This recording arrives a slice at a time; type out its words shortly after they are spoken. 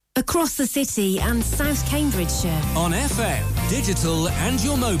Across the city and South Cambridgeshire. On FM, digital and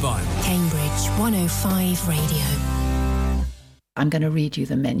your mobile. Cambridge 105 Radio. I'm going to read you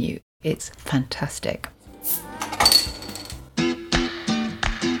the menu. It's fantastic.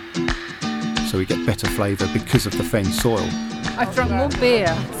 So we get better flavour because of the fen soil. I've drunk more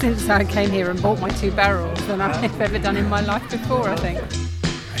beer since I came here and bought my 2 barrels than I've ever done in my life before, I think.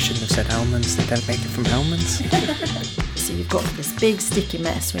 I shouldn't have said almonds. They don't make it from almonds. So you've got this big sticky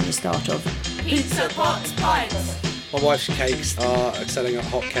mess when you start off. Pizza, pots, pints. My wife's cakes are selling at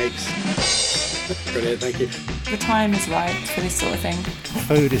hot cakes. Brilliant, thank you. The time is right for this sort of thing.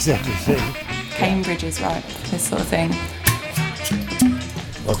 Food is everything. Cambridge is right for this sort of thing.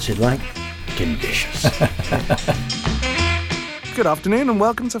 What's it like? Delicious. Good afternoon and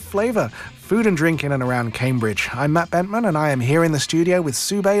welcome to Flavour, food and drink in and around Cambridge. I'm Matt Bentman and I am here in the studio with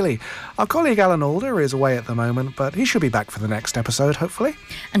Sue Bailey. Our colleague Alan Alder is away at the moment, but he should be back for the next episode, hopefully.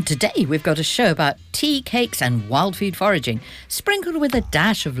 And today we've got a show about tea, cakes and wild food foraging, sprinkled with a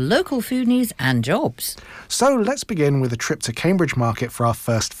dash of local food news and jobs. So let's begin with a trip to Cambridge Market for our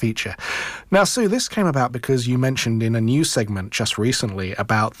first feature. Now, Sue, this came about because you mentioned in a news segment just recently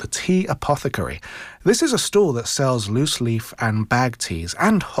about the Tea Apothecary. This is a stall that sells loose leaf and bag teas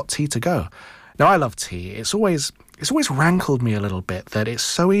and hot tea to go. Now, I love tea. It's always rankled me a little bit that it's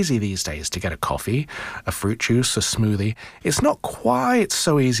so easy these days to get a coffee, a fruit juice, a smoothie. It's not quite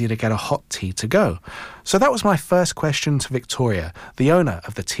so easy to get a hot tea to go. So that was my first question to Victoria, the owner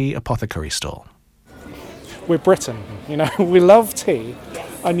of the Tea Apothecary stall. We're Britain, we love tea,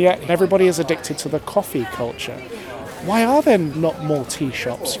 and yet everybody is addicted to the coffee culture. Why are there not more tea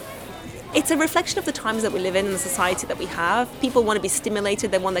shops? It's a reflection of the times that we live in and the society that we have. People want to be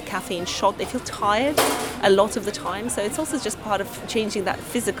stimulated, they want the caffeine shot, they feel tired a lot of the time. So it's also just part of changing that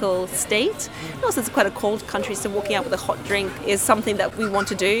physical state. And also it's quite a cold country, so walking out with a hot drink is something that we want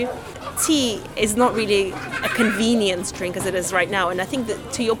to do. Tea is not really a convenience drink as it is right now. And I think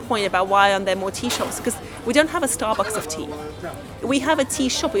that to your point about why aren't there more tea shops, because we don't have a Starbucks of tea. We have a tea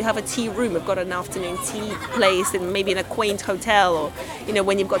shop, we have a tea room, we've got an afternoon tea place and maybe in a quaint hotel, or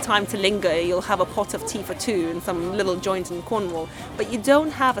when you've got time to linger, you'll have a pot of tea for 2 in some little joint in Cornwall. But you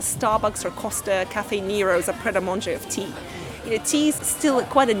don't have a Starbucks or Costa, Cafe Nero's, a Pret a Manger of tea. Tea is still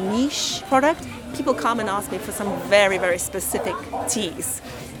quite a niche product. People come and ask me for some very, very specific teas.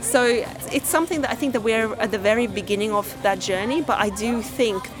 So it's something that I think that we're at the very beginning of that journey, but I do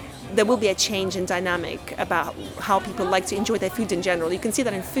think there will be a change in dynamic about how people like to enjoy their food in general. You can see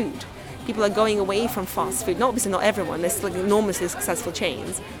that in food. People are going away from fast food. Obviously not everyone, there's like enormously successful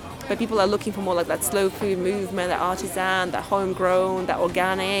chains, but people are looking for more like that slow food movement, that artisan, that homegrown, that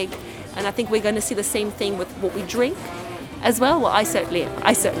organic. And I think we're going to see the same thing with what we drink as well. Well, I certainly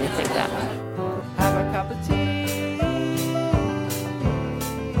think that. Have a cup of tea.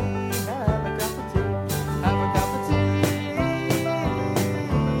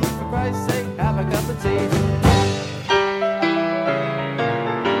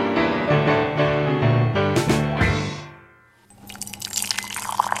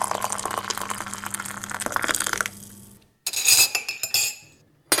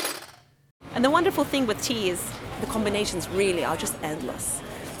 And the wonderful thing with tea is the combinations really are just endless.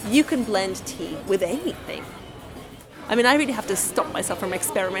 You can blend tea with anything. I mean, I really have to stop myself from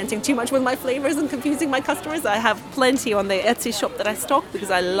experimenting too much with my flavors and confusing my customers. I have plenty on the Etsy shop that I stock because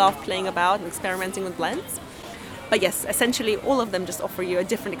I love playing about and experimenting with blends. But yes, essentially all of them just offer you a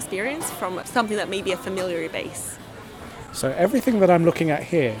different experience from something that may be a familiar base. So everything that I'm looking at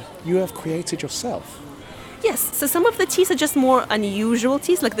here, you have created yourself. Yes, so some of the teas are just more unusual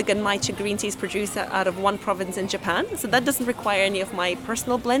teas, like the Ganmaicha green tea is produced out of one province in Japan. So that doesn't require any of my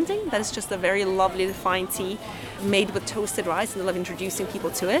personal blending. That is just a very lovely refined tea made with toasted rice, and I love introducing people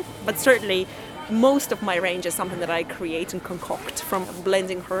to it. But certainly most of my range is something that I create and concoct from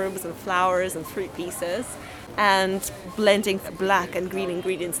blending herbs and flowers and fruit pieces and blending black and green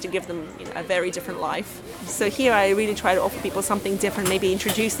ingredients to give them a very different life. So here I really try to offer people something different, maybe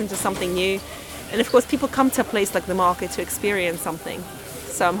introduce them to something new. And of course, people come to a place like the market to experience something.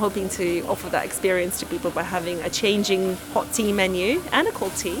 So I'm hoping to offer that experience to people by having a changing hot tea menu and a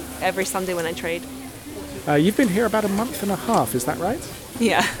cold tea every Sunday when I trade. You've been here about a month and a half, is that right?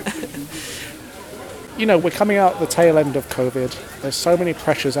 Yeah. We're coming out the tail end of COVID. There's so many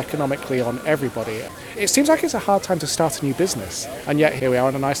pressures economically on everybody. It seems like it's a hard time to start a new business. And yet here we are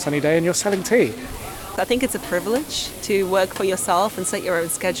on a nice sunny day and you're selling tea. I think it's a privilege to work for yourself and set your own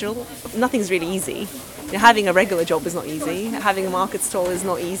schedule. Nothing's really easy. Having a regular job is not easy. Having a market stall is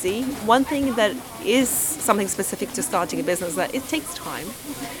not easy. One thing that is something specific to starting a business is that it takes time.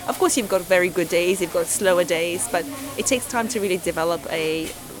 Of course, you've got very good days, you've got slower days, but it takes time to really develop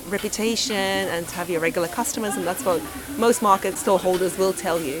a reputation and to have your regular customers, and that's what most market stall holders will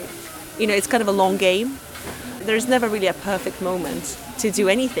tell you. You know, it's kind of a long game. There's never really a perfect moment to do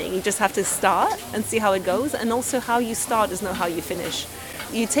anything. You just have to start and see how it goes, and also how you start is not how you finish.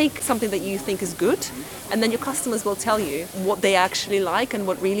 You take something that you think is good, and then your customers will tell you what they actually like and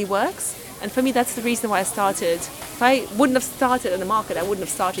what really works. And for me, that's the reason why I started. If I wouldn't have started in the market, I wouldn't have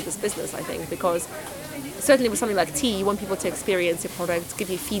started this business, I think, because certainly with something like tea, you want people to experience your product, give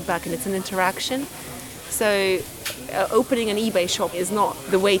you feedback, and it's an interaction. So opening an eBay shop is not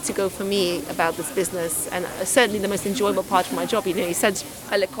the way to go for me about this business, and certainly the most enjoyable part of my job. You know, you said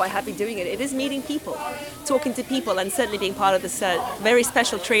I look quite happy doing it. It is meeting people, talking to people, and certainly being part of this very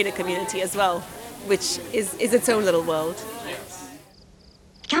special trader community as well, which is its own little world.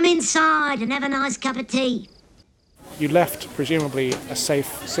 Come inside and have a nice cup of tea. You left, presumably, a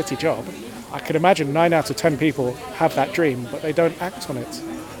safe city job. I can imagine 9 out of 10 people have that dream, but they don't act on it.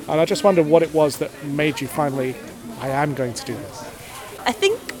 And I just wonder what it was that made you finally, I am going to do this. I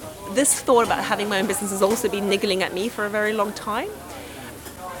think this thought about having my own business has also been niggling at me for a very long time.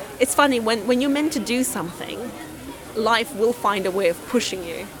 It's funny, when you're meant to do something, life will find a way of pushing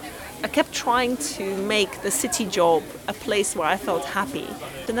you. I kept trying to make the city job a place where I felt happy.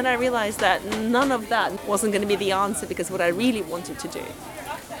 And then I realized that none of that wasn't going to be the answer, because what I really wanted to do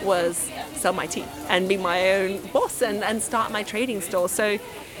was sell my tea and be my own boss and start my trading store. So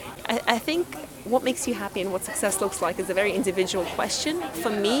I think what makes you happy and what success looks like is a very individual question. For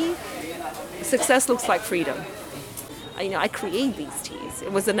me, success looks like freedom. I create these teas.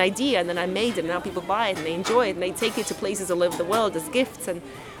 It was an idea, and then I made it, and now people buy it and they enjoy it and they take it to places all over the world as gifts, and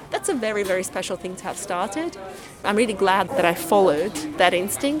that's a very, very special thing to have started. I'm really glad that I followed that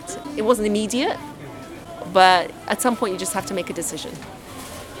instinct. It wasn't immediate, but at some point you just have to make a decision.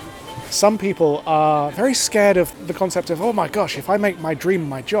 Some people are very scared of the concept of, oh my gosh, if I make my dream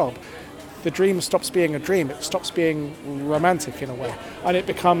my job, the dream stops being a dream, it stops being romantic in a way, and it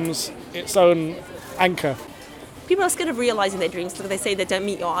becomes its own anchor. People are scared of realizing their dreams, so they say they don't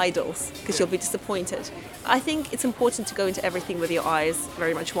meet your idols because you'll be disappointed. I think it's important to go into everything with your eyes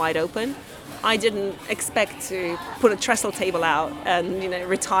very much wide open. I didn't expect to put a trestle table out and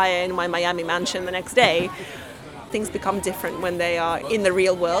retire in my Miami mansion the next day. Things become different when they are in the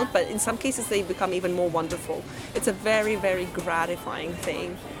real world, but in some cases they become even more wonderful. It's a very, very gratifying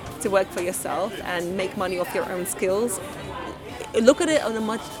thing to work for yourself and make money off your own skills. Look at it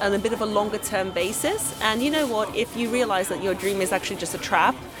on a bit of a longer term basis, and you know what, if you realize that your dream is actually just a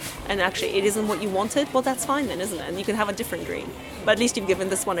trap and actually it isn't what you wanted, well, that's fine then, isn't it? And you can have a different dream, but at least you've given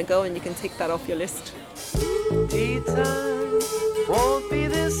this one a go and you can take that off your list. Tea time won't be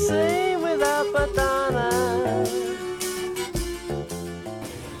the same without Badana.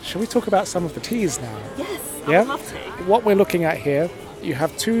 Shall we talk about some of the teas now? Yes, yeah? I would love to. What we're looking at here, you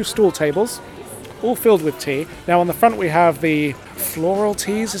have 2 stool tables, all filled with tea. Now on the front we have the floral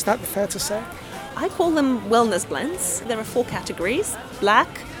teas, is that fair to say? I call them wellness blends. There are 4 categories: black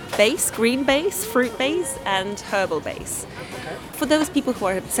base, green base, fruit base, and herbal base. Okay. For those people who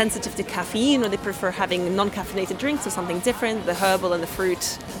are sensitive to caffeine or they prefer having non-caffeinated drinks or something different, the herbal and the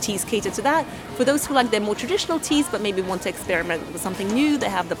fruit teas cater to that. For those who like their more traditional teas but maybe want to experiment with something new, they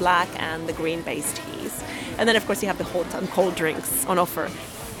have the black and the green base teas. And then of course you have the hot and cold drinks on offer.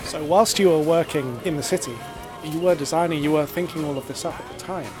 So whilst you were working in the city, you were designing, you were thinking all of this up at the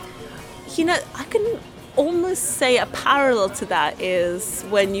time. I can almost say a parallel to that is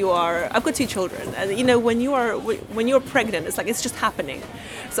when you are, I've got 2 children, and when you're pregnant, it's just happening.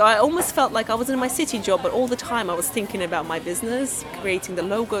 So I almost felt like I was in my city job, but all the time I was thinking about my business, creating the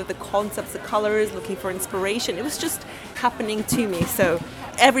logo, the concepts, the colors, looking for inspiration. It was just happening to me. So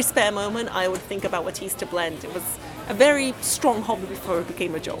every spare moment I would think about what teas to blend. It was a very strong hobby before it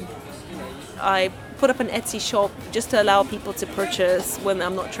became a job. I put up an Etsy shop just to allow people to purchase when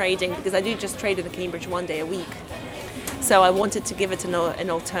I'm not trading, because I do just trade in Cambridge 1 day a week. So I wanted to give it an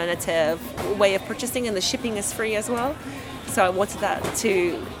alternative way of purchasing, and the shipping is free as well. So I wanted that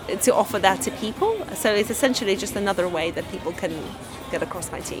to offer that to people. So it's essentially just another way that people can get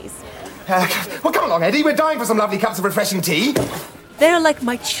across my teas. Well, come along, Eddie. We're dying for some lovely cups of refreshing tea. They're like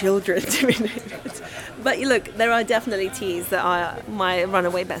my children to me. But look, there are definitely teas that are my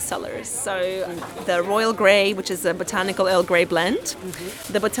runaway bestsellers. So the Royal Grey, which is a botanical Earl Grey blend,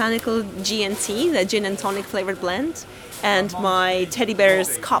 the botanical G&T, the gin and tonic flavored blend, and my Teddy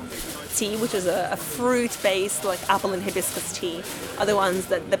Bear's Cup tea, which is a fruit-based like apple and hibiscus tea, are the ones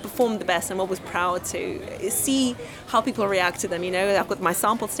that perform the best. I'm always proud to see how people react to them. I've got my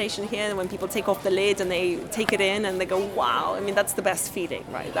sample station here, and when people take off the lid and they take it in and they go, wow, that's the best feeling,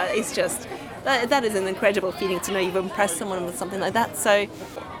 right? That is just that is an incredible feeling to know you've impressed someone with something like that. So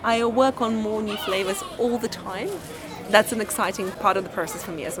I work on more new flavours all the time. That's an exciting part of the process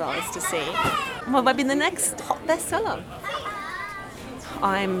for me as well, is to see what might be the next hot bestseller.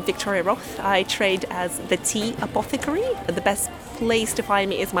 I'm Victoria Roth. I trade as the Tea Apothecary. The best place to find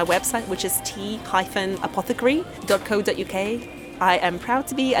me is my website, which is tea-apothecary.co.uk. I am proud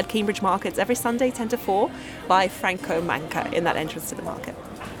to be at Cambridge Markets every Sunday 10 to 4 by Franco Manca in that entrance to the market.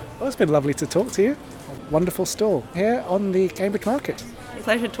 Well, it's been lovely to talk to you. Wonderful stall here on the Cambridge Market. A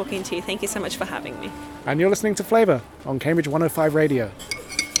pleasure talking to you. Thank you so much for having me. And you're listening to Flavour on Cambridge 105 Radio.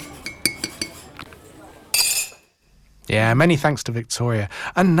 Yeah, many thanks to Victoria.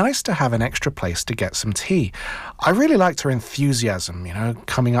 And nice to have an extra place to get some tea. I really liked her enthusiasm,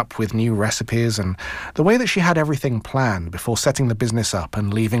 coming up with new recipes and the way that she had everything planned before setting the business up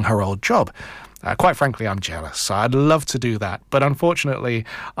and leaving her old job. Quite frankly, I'm jealous. I'd love to do that. But unfortunately,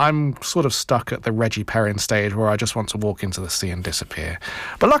 I'm sort of stuck at the Reggie Perrin stage where I just want to walk into the sea and disappear.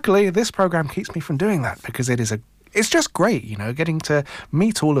 But luckily, this program keeps me from doing that because it's just great, getting to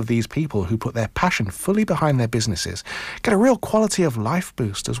meet all of these people who put their passion fully behind their businesses, get a real quality of life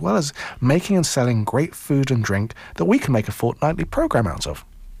boost, as well as making and selling great food and drink that we can make a fortnightly program out of.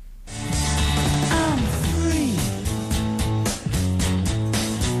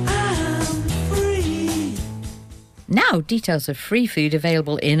 Now, details of free food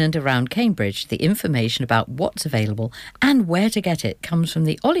available in and around Cambridge. The information about what's available and where to get it comes from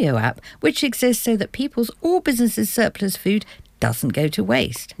the Olio app, which exists so that people's or businesses' surplus food doesn't go to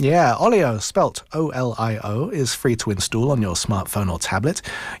waste. Yeah, Olio, spelt O-L-I-O, is free to install on your smartphone or tablet.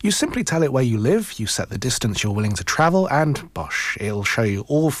 You simply tell it where you live, you set the distance you're willing to travel, and bosh, it'll show you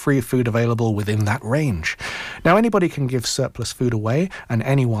all free food available within that range. Now, anybody can give surplus food away, and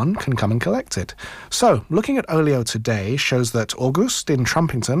anyone can come and collect it. So, looking at Olio today shows that August in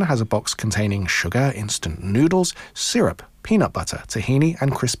Trumpington has a box containing sugar, instant noodles, syrup, peanut butter, tahini,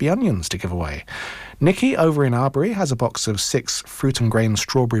 and crispy onions to give away. Nikki over in Arbury has a box of 6 fruit and grain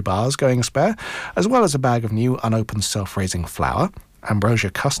strawberry bars going spare, as well as a bag of new unopened self-raising flour, ambrosia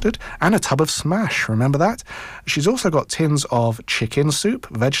custard, and a tub of Smash, remember that? She's also got tins of chicken soup,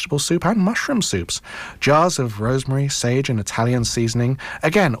 vegetable soup, and mushroom soups, jars of rosemary, sage, and Italian seasoning.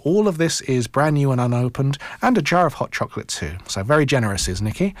 Again, all of this is brand new and unopened, and a jar of hot chocolate too, so very generous is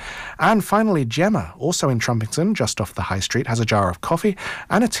Nikki. And finally, Gemma, also in Trumpington, just off the high street, has a jar of coffee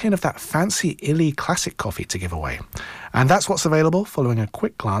and a tin of that fancy Illy classic coffee to give away. And that's what's available following a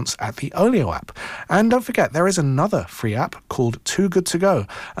quick glance at the Olio app. And don't forget, there is another free app called Too Good To Go,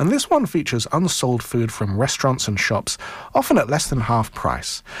 and this one features unsold food from restaurants and shops, often at less than half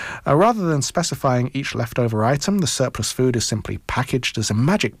price. Rather than specifying each leftover item, the surplus food is simply packaged as a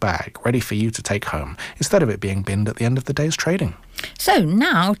magic bag, ready for you to take home, instead of it being binned at the end of the day's trading. So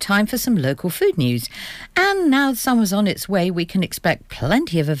now, time for some local food news. And now summer's on its way, we can expect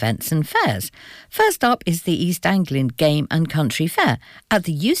plenty of events and fairs. First up is the East Anglian Game and Country Fair at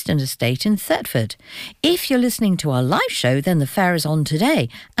the Euston Estate in Thetford. If you're listening to our live show, then the fair is on today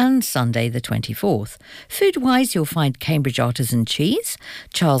and Sunday the 24th. Food-wise, you'll find Cambridge Artisan Cheese,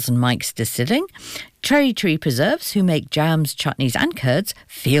 Charles and Mike's Distilling, Cherry Tree Preserves, who make jams, chutneys and curds,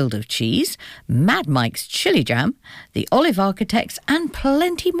 Field of Cheese, Mad Mike's Chili Jam, the Olive Architects, and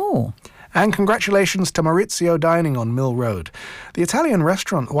plenty more. And congratulations to Maurizio Dining on Mill Road. The Italian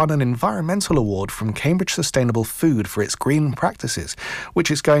restaurant won an environmental award from Cambridge Sustainable Food for its green practices, which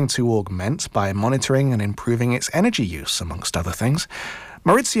it's going to augment by monitoring and improving its energy use, amongst other things.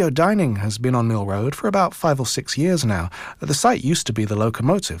 Maurizio Dining has been on Mill Road for about 5 or 6 years now. The site used to be the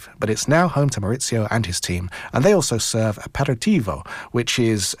Locomotive, but it's now home to Maurizio and his team, and they also serve aperitivo, which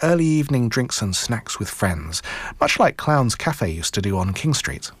is early evening drinks and snacks with friends, much like Clown's Cafe used to do on King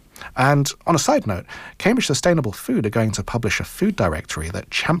Street. And on a side note, Cambridge Sustainable Food are going to publish a food directory that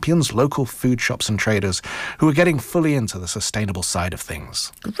champions local food shops and traders who are getting fully into the sustainable side of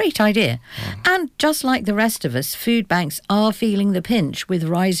things. Great idea. And just like the rest of us, food banks are feeling the pinch with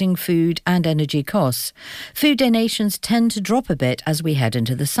rising food and energy costs. Food donations tend to drop a bit as we head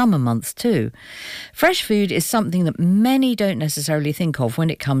into the summer months too. Fresh food is something that many don't necessarily think of when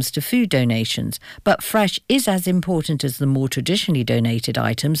it comes to food donations, but fresh is as important as the more traditionally donated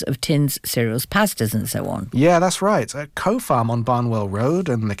items of tins, cereals, pastas and so on. Yeah, that's right. At Co-Farm on Barnwell Road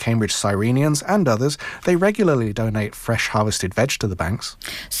and the Cambridge Cyrenians and others, they regularly donate fresh harvested veg to the banks.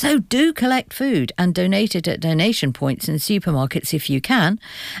 So do collect food and donate it at donation points in supermarkets if you can.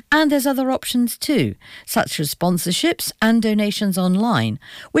 And there's other options too, such as sponsorships and donations online,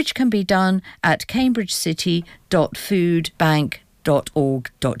 which can be done at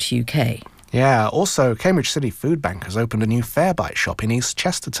cambridgecity.foodbank.org.uk. Yeah, also Cambridge City Food Bank has opened a new Fairbite shop in East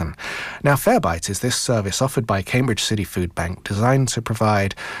Chesterton. Now, Fairbite is this service offered by Cambridge City Food Bank designed to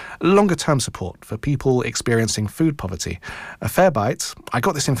provide longer-term support for people experiencing food poverty. A Fairbite, I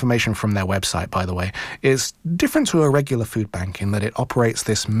got this information from their website, by the way, is different to a regular food bank in that it operates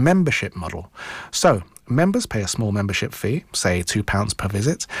this membership model. So, members pay a small membership fee, say £2 per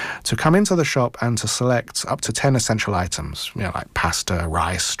visit, to come into the shop and to select up to 10 essential items, like pasta,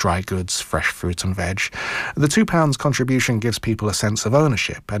 rice, dry goods, fresh fruit and veg. The £2 contribution gives people a sense of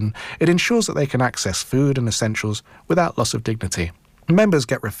ownership, and it ensures that they can access food and essentials without loss of dignity. Members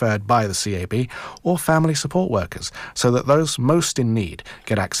get referred by the CAB or family support workers, so that those most in need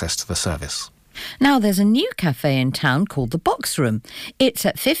get access to the service. Now, there's a new cafe in town called the Box Room. It's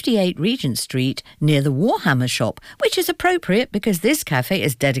at 58 Regent Street near the Warhammer shop, which is appropriate because this cafe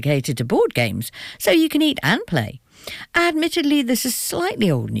is dedicated to board games, so you can eat and play. Admittedly, this is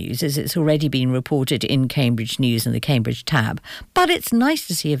slightly old news as it's already been reported in Cambridge News and the Cambridge Tab, but it's nice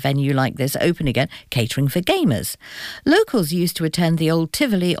to see a venue like this open again, catering for gamers. Locals used to attend the old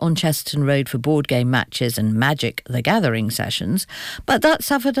Tivoli on Chesterton Road for board game matches and Magic the Gathering sessions, but that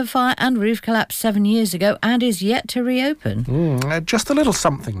suffered a fire and roof collapse 7 years ago and is yet to reopen. Just a little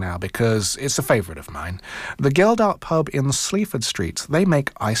something now, because it's a favourite of mine. The Geldart pub in Sleaford Street, they make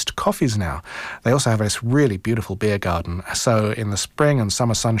iced coffees now. They also have this really beautiful beer garden, so in the spring and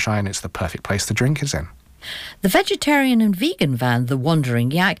summer sunshine it's the perfect place to drink it in. The vegetarian and vegan van, The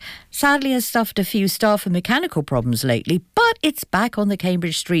Wandering Yak, sadly has suffered a few staff and mechanical problems lately, but it's back on the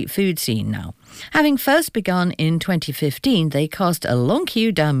Cambridge street food scene now. Having first begun in 2015, they cast a long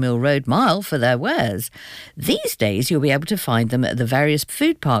queue down Mill Road Mile for their wares. These days you'll be able to find them at the various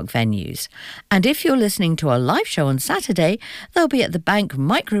food park venues. And if you're listening to our live show on Saturday, they'll be at the Bank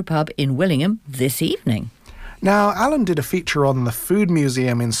Micropub in Willingham this evening. Now, Alan did a feature on the Food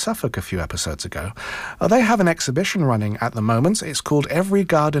Museum in Suffolk a few episodes ago. They have an exhibition running at the moment. It's called Every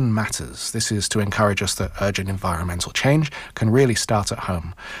Garden Matters. This is to encourage us that urgent environmental change can really start at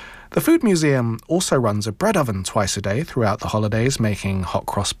home. The Food Museum also runs a bread oven twice a day throughout the holidays, making hot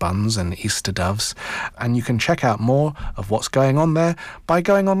cross buns and Easter doves. And you can check out more of what's going on there by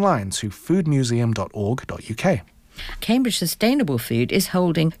going online to foodmuseum.org.uk. Cambridge Sustainable Food is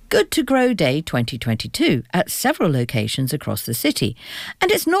holding Good to Grow Day 2022 at several locations across the city. And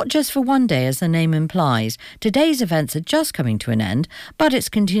it's not just for one day, as the name implies. Today's events are just coming to an end, but it's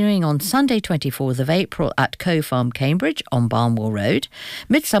continuing on Sunday 24th of April at Co Farm Cambridge on Barnwell Road,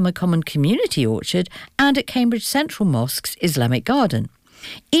 Midsummer Common Community Orchard, and at Cambridge Central Mosque's Islamic Garden.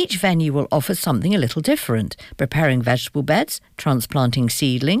 Each venue will offer something a little different: preparing vegetable beds, transplanting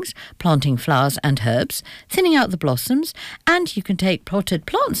seedlings, planting flowers and herbs, thinning out the blossoms, and you can take potted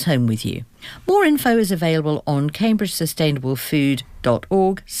plants home with you. More info is available on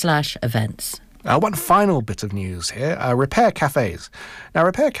cambridgesustainablefood.org/events. One final bit of news here, repair cafes. Now,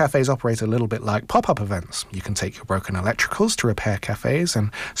 repair cafes operate a little bit like pop-up events. You can take your broken electricals to repair cafes, and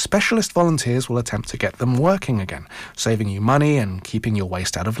specialist volunteers will attempt to get them working again, saving you money and keeping your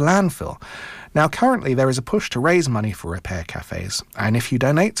waste out of landfill. Now, currently there is a push to raise money for repair cafes, and if you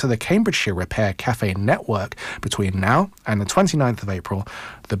donate to the Cambridgeshire Repair Cafe Network between now and the 29th of April,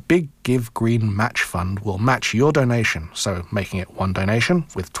 the Big Give Green Match Fund will match your donation, so making it one donation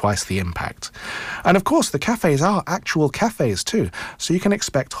with twice the impact. And of course, the cafes are actual cafes too, so you can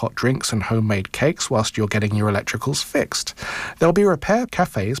expect hot drinks and homemade cakes whilst you're getting your electricals fixed. There'll be repair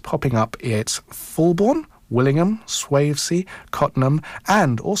cafes popping up at Fulbourn, Willingham, Swavesey, Cottenham,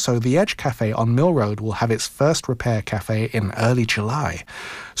 and also the Edge Cafe on Mill Road will have its first repair cafe in early July.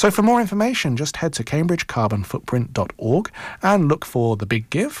 So for more information, just head to cambridgecarbonfootprint.org and look for the Big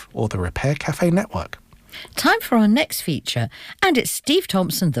Give or the Repair Cafe Network. Time for our next feature, and it's Steve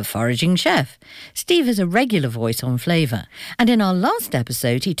Thompson, the foraging chef. Steve is a regular voice on Flavour, and in our last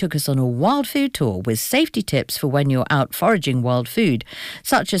episode he took us on a wild food tour with safety tips for when you're out foraging wild food,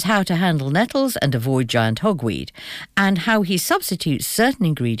 such as how to handle nettles and avoid giant hogweed, and how he substitutes certain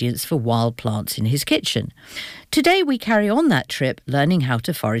ingredients for wild plants in his kitchen. Today we carry on that trip, learning how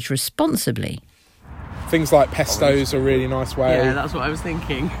to forage responsibly. Things like pestos are a really nice way. Yeah, that's what I was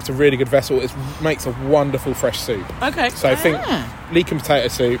thinking. It's a really good vessel. It makes a wonderful fresh soup. Okay. So think leek and potato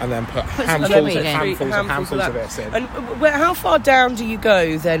soup, and then put handfuls of this in. And how far down do you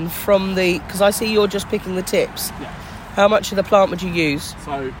go then from the... Because I see you're just picking the tips. Yeah. How much of the plant would you use?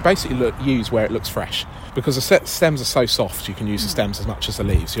 So basically use where it looks fresh, because the stems are so soft you can use the stems as much as the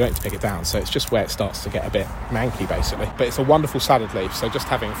leaves. You don't need to pick it down, so it's just where it starts to get a bit manky basically. But it's a wonderful salad leaf, so just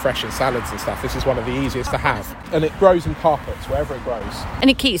having fresh in salads and stuff, this is one of the easiest to have. And it grows in carpets wherever it grows. And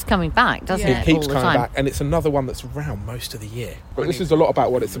it keeps coming back, doesn't it? It keeps all the coming time. back, and it's another one that's around most of the year. But this is a lot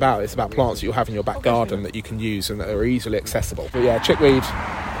about what it's about. It's about plants that you'll have in your back garden that you can use and that are easily accessible. But yeah, chickweed,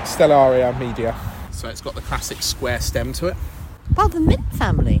 Stellaria media. So it's got the classic square stem to it. Well, the mint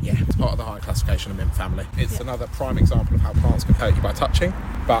family. Yeah, it's part of the high classification of mint family. It's another prime example of how plants can hurt you by touching,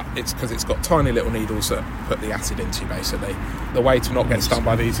 but it's because it's got tiny little needles that put the acid into you, basically. The way to not get stung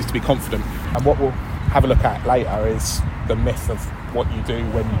by these is to be confident. And what we'll have a look at later is the myth of what you do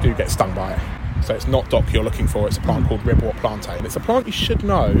when you do get stung by it. So it's not dock you're looking for, it's a plant called ribwort plantain. It's a plant you should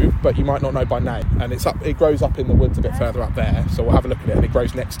know, but you might not know by name. And it grows up in the woods a bit further up there, so we'll have a look at it, and it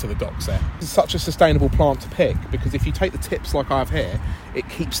grows next to the docks there. It's such a sustainable plant to pick, because if you take the tips like I have here, it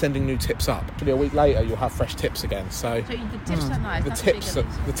keeps sending new tips up. Maybe a week later you'll have fresh tips again. So the tips are nice.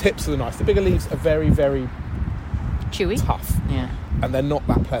 The tips are nice. The bigger leaves are very, very chewy, tough, yeah, and they're not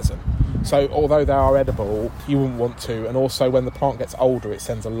that pleasant. So although they are edible, you wouldn't want to, and also when the plant gets older it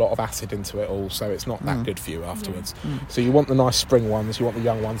sends a lot of acid into it all, so it's not that good for you afterwards. So you want the nice spring ones, you want the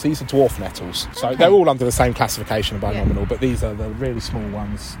young ones. These are dwarf nettles, so they're all under the same classification of binominal, but these are the really small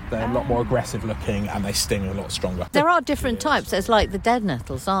ones. They're a lot more aggressive looking and they sting a lot stronger. There are different types. There's like the dead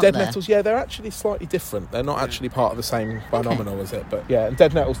nettles, aren't there? Dead nettles, yeah, they're actually slightly different. They're not actually part of the same binominal as it, but yeah, and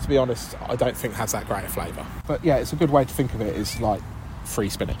dead nettles, to be honest, I don't think has that great a flavour. But yeah, it's a good way to think of it is like free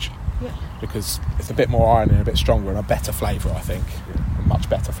spinach. Yeah. Because it's a bit more iron and a bit stronger and a better flavour, I think. A much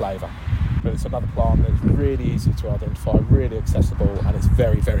better flavour. But it's another plant that's really easy to identify, really accessible, and it's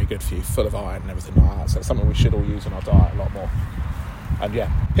very, very good for you, full of iron and everything like that. So it's something we should all use in our diet a lot more. And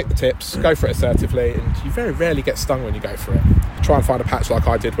yeah, pick the tips, go for it assertively, and you very rarely get stung when you go for it. Try and find a patch like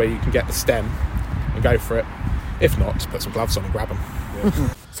I did where you can get the stem and go for it. If not, just put some gloves on and grab them.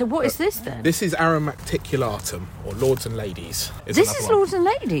 Yeah. So what is this then? This is Aromacticulatum, or Lords and Ladies. This is Lords and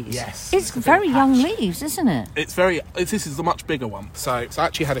Ladies? Yes. It's very young leaves, isn't it? This is the much bigger one. So I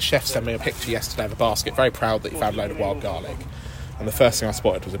actually had a chef send me a picture yesterday of a basket, very proud that he found a load of wild garlic. And the first thing I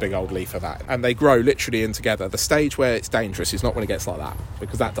spotted was a big old leaf of that. And they grow literally in together. The stage where it's dangerous is not when it gets like that,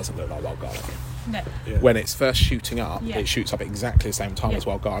 because that doesn't look like wild garlic. No. Yeah. When it's first shooting up, it shoots up at exactly the same time as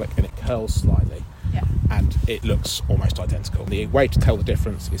wild garlic, and it curls slightly. Yeah. And it looks almost identical. The way to tell the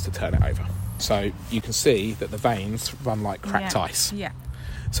difference is to turn it over. So you can see that the veins run like cracked ice. Yeah.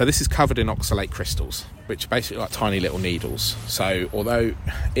 So this is covered in oxalate crystals, which are basically like tiny little needles. So although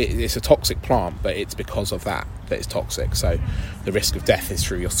it's a toxic plant, but it's because of that it's toxic. So the risk of death is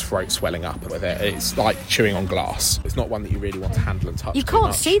through your throat swelling up with it. It's like chewing on glass. It's not one that you really want to handle and touch. You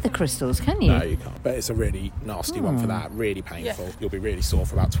can't see the crystals, can you? No, you can't. But it's a really nasty one for that. Really painful. Yeah. You'll be really sore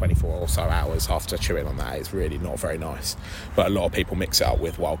for about 24 or so hours after chewing on that. It's really not very nice. But a lot of people mix it up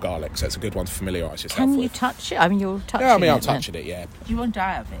with wild garlic, so it's a good one to familiarise yourself with. Can you touch it? I mean, you'll touch it. Yeah, I mean, I'm touching it, yeah. You won't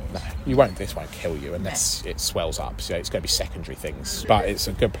die of it? No, you won't. This won't kill you unless it swells up. So it's going to be secondary things. But it's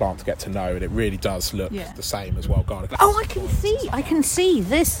a good plant to get to know, and it really does look the same as wild garlic. Oh, I can see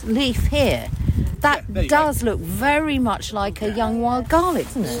this leaf here. That does look very much like a young wild garlic,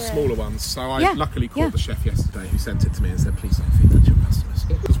 doesn't it? Smaller ones. So I luckily called the chef yesterday who sent it to me and said, please don't feed that to your customers.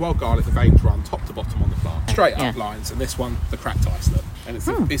 Because wild garlic, the veins run top to bottom on the plant. Straight up lines, and this one, the cracked ice look. And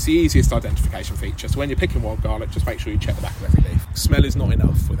it's the easiest identification feature. So when you're picking wild garlic, just make sure you check the back of every leaf. Smell is not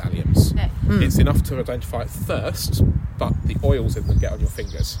enough with alliums. No. It's enough to identify it first, but the oils in them get on your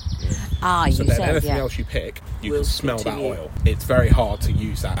fingers. Ah, so then anything else you pick, you can smell that oil. It's very hard to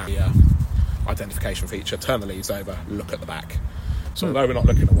use that identification feature. Turn the leaves over, look at the back. So although we're not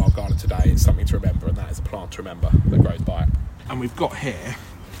looking at wild garlic today, it's something to remember, and that is a plant to remember that grows by it. And we've got here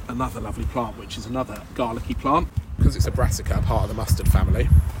another lovely plant, which is another garlicky plant. Because it's a brassica, part of the mustard family,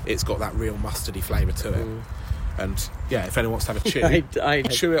 it's got that real mustardy flavour to it. And yeah, if anyone wants to have a chew,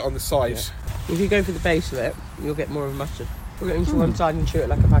 chew it on the side. If you go for the base of it, you'll get more of a mustard. Put it into one side and chew it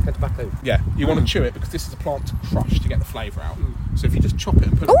like a pack of tobacco. Yeah, you want to chew it because this is a plant to crush to get the flavour out. So if you just chop it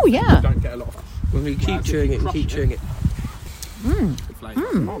and put it in, you don't get a lot of... Well, you keep chewing it and keep chewing it.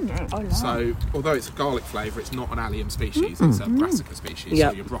 So although it's a garlic flavour, it's not an allium species, it's a brassica species.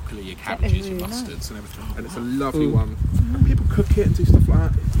 So your broccoli, your cabbages, your mustards and everything. And it's a lovely one. And people cook it and do stuff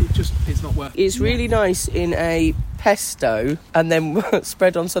like that. It's not worth it. It's really nice in a pesto and then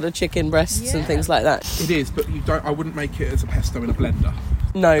spread on sort of chicken breasts and things like that. It is, but I wouldn't make it as a pesto in a blender.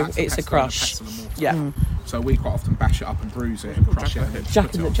 No, it's a crush. Yeah. So we quite often bash it up and bruise it and crush it.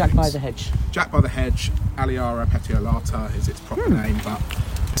 Jack by the hedge. Jack by the hedge, Alliara petiolata is its proper name, but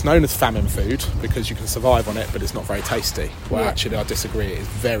It's known as famine food because you can survive on it, but it's not very tasty. Well, actually, I disagree. It is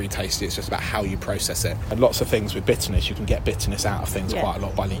very tasty. It's just about how you process it. And lots of things with bitterness, you can get bitterness out of things quite a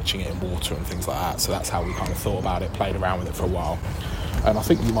lot by leaching it in water and things like that. So that's how we kind of thought about it, played around with it for a while. And I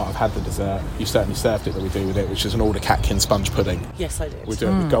think you might have had the dessert. You certainly served it that we do with it, which is an Alder Catkin sponge pudding. Yes, I did. We do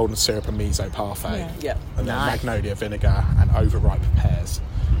it with golden syrup and miso parfait. And then magnolia vinegar and overripe pears.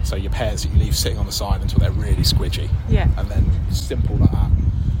 So your pears that you leave sitting on the side until they're really squidgy. And then simple like that.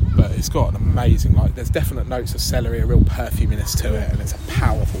 But it's got an amazing, there's definite notes of celery, a real perfuminess to it, and it's a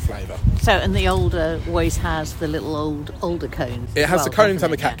powerful flavour. So, and the Alder always has the little Alder cones. It has the cones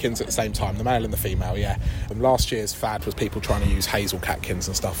and the catkins at the same time, the male and the female, And last year's fad was people trying to use hazel catkins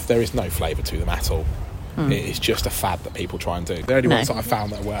and stuff. There is no flavour to them at all. It is just a fad that people try and do. The only ones that I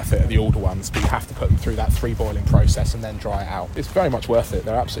found that are worth it are the Alder ones, but you have to put them through that 3 boiling process and then dry it out. It's very much worth it.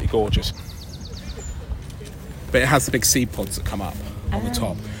 They're absolutely gorgeous. But it has the big seed pods that come up on the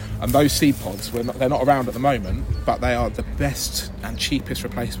top. And those seed pods, they're not around at the moment, but they are the best and cheapest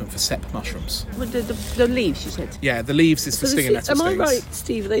replacement for cep mushrooms. With the leaves, you said? Yeah, the leaves is the stinging nettle stings. Am I right,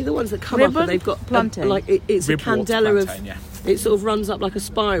 Steve? Are they the ones that come up and they've got plantain? It's a candela plantain, it sort of runs up like a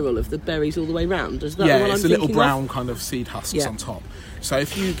spiral of the berries all the way round. Is that the one it's I'm a little brown of? kind of seed husks on top. So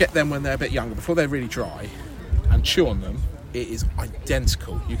if you get them when they're a bit younger, before they're really dry, and chew on them, it is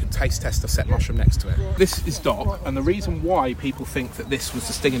identical. You can taste test the cep mushroom next to it. This is dock, and the reason why people think that this was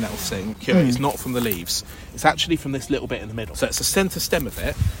the stinging nettle sting cure is not from the leaves. It's actually from this little bit in the middle. So it's the centre stem of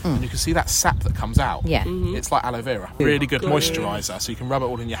it, and you can see that sap that comes out. It's like aloe vera. Really good moisturiser, so you can rub it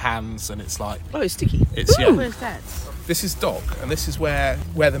all in your hands, and it's like... Oh, it's sticky. It's Where's that? This is dock, and this is where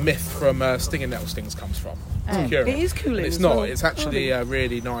the myth from stinging nettle stings comes from. It is cooling. And it's not. It's actually a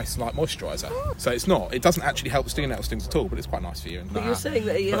really nice moisturiser. So it's not. It doesn't actually help the stinging nettle stings at all, but it's quite nice for you. But you're saying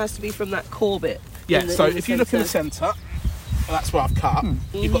that it has to be from that core bit. Yeah. So if you look in the centre, that's where I've cut.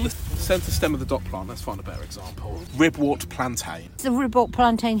 You've got the centre stem of the dock plant. Let's find a better example. Ribwort plantain. Is the ribwort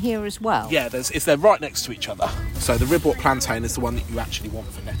plantain here as well? Yeah, they're right next to each other. So the ribwort plantain is the one that you actually want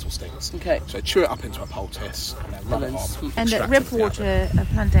for nettle stings. Okay. So chew it up into a poultice and then rub it on. And the ribwort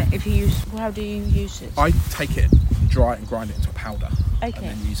plantain, how do you use it? I take it, dry it and grind it into a powder. Okay. And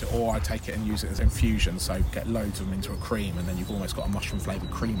then use it, or I take it and use it as infusion, so get loads of them into a cream, and then you've almost got a mushroom flavoured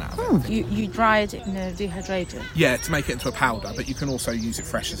cream out of it. You dry it in a dehydrator? Yeah, to make it into a powder, but you can also use it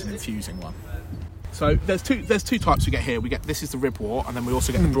fresh as an infusing one. So there's two types we get here. This is the ribwort, and then we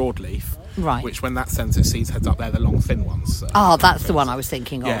also get the broadleaf, right? Which when that sends its seeds heads up, they're the long thin ones. That's the one I was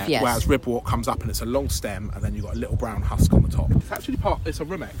thinking of. Yes. Whereas ribwort comes up and it's a long stem, and then you've got a little brown husk on the top. It's actually it's a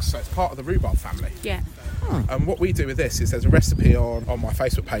rumex, so it's part of the rhubarb family. Yeah. And what we do with this is there's a recipe on my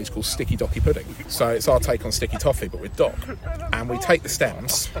Facebook page called Sticky Docky Pudding. So it's our take on sticky toffee, but with dock. And we take the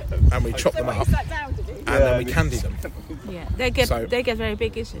stems and we chop them up, and then we candy them. Yeah, they get very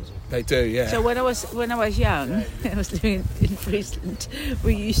big, is it? They do, yeah. So when I was young, I was living in Friesland,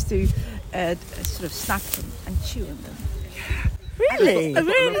 we used to sort of snack them and chew on them. Really?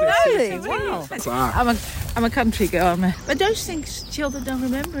 Really? Wow. I'm a country girl, but those things children don't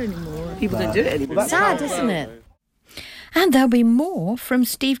remember anymore. People don't do it anymore. That's sad, isn't it? And there'll be more from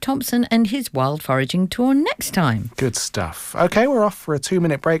Steve Thompson and his wild foraging tour next time. Good stuff. OK, we're off for a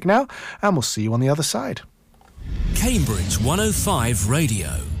 2-minute break now, and we'll see you on the other side. Cambridge 105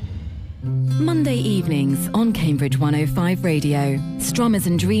 Radio. Monday evenings on Cambridge 105 Radio. Strummers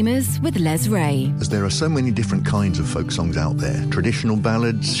and Dreamers with Les Ray. As there are so many different kinds of folk songs out there, traditional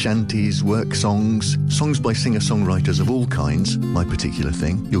ballads, shanties, work songs, songs by singer-songwriters of all kinds, my particular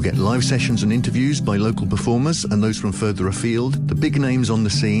thing. You'll get live sessions and interviews by local performers and those from further afield, the big names on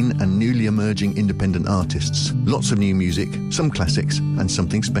the scene and newly emerging independent artists. Lots of new music, some classics and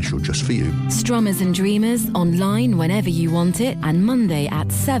something special just for you. Strummers and Dreamers online whenever you want it, and Monday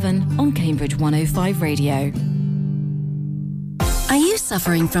at 7 on Cambridge 105 Radio. Are you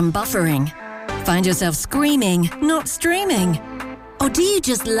suffering from buffering? Find yourself screaming, not streaming? Or do you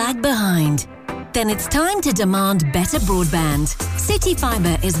just lag behind? Then it's time to demand better broadband. City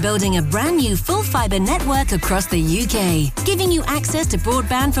Fibre is building a brand new full fibre network across the UK, giving you access to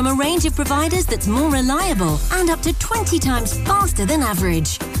broadband from a range of providers that's more reliable and up to 20 times faster than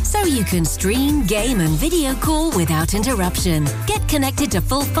average. So you can stream, game and video call without interruption. Get connected to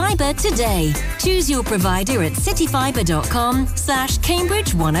full fibre today. Choose your provider at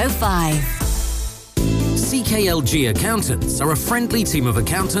cityfibre.com/Cambridge 105. CKLG Accountants are a friendly team of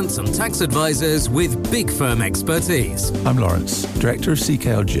accountants and tax advisors with big firm expertise. I'm Lawrence, Director of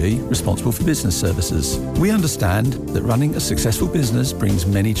CKLG, responsible for business services. We understand that running a successful business brings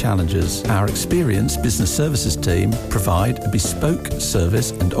many challenges. Our experienced business services team provide a bespoke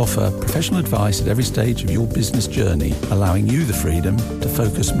service and offer professional advice at every stage of your business journey, allowing you the freedom to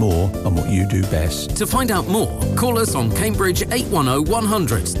focus more on what you do best. To find out more, call us on Cambridge 810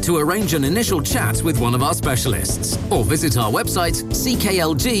 100 to arrange an initial chat with one of our specialists, or visit our website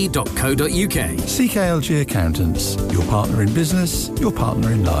cklg.co.uk. CKLG Accountants, your partner in business, your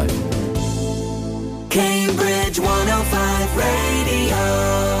partner in life. Cambridge 105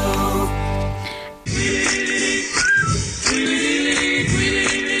 Radio.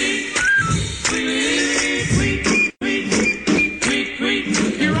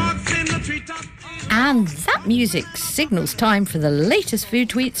 And that music signals time for the latest food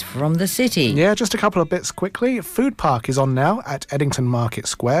tweets from the city. Yeah, just a couple of bits quickly. Food Park is on now at Eddington Market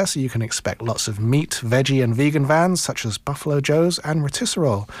Square, so you can expect lots of meat, veggie and vegan vans such as Buffalo Joe's and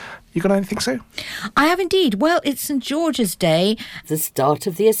Rotisserie. You got anything, Sue? I have indeed. Well, it's St George's Day, the start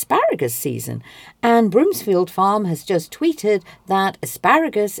of the asparagus season. And Broomsfield Farm has just tweeted that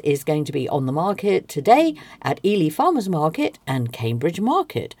asparagus is going to be on the market today at Ely Farmers Market and Cambridge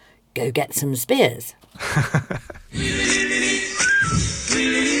Market. Go get some spears.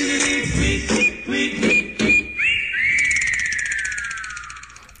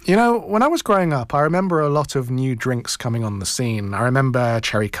 You know, when I was growing up, I remember a lot of new drinks coming on the scene. I remember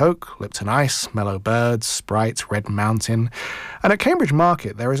Cherry Coke, Lipton Ice, Mellow Bird, Sprite, Red Mountain. And at Cambridge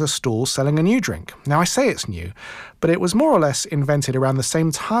Market, there is a stall selling a new drink. Now, I say it's new, but it was more or less invented around the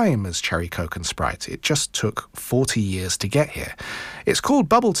same time as Cherry Coke and Sprite. It just took 40 years to get here. It's called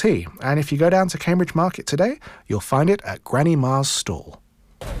Bubble Tea, and if you go down to Cambridge Market today, you'll find it at Granny Ma's stall.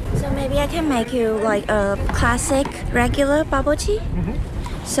 So maybe I can make you like a classic regular bubble tea.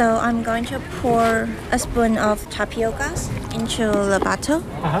 So I'm going to pour a spoon of tapiocas into the bottle.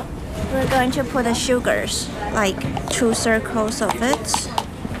 We're going to put the sugars, like 2 circles of it.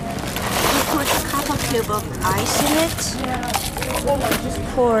 We put a couple cubes of ice in it.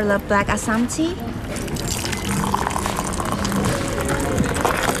 Pour the black Assam tea.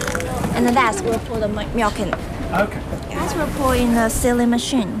 And then that's we'll pour the milk in. Okay. That's we'll pour in the sealing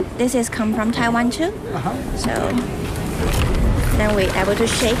machine. This is come from Taiwan too. So then we're able to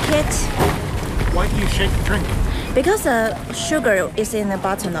shake it. Why do you shake the drink? Because the sugar is in the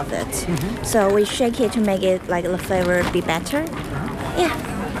bottom of it. So we shake it to make it like the flavor be better. Yeah.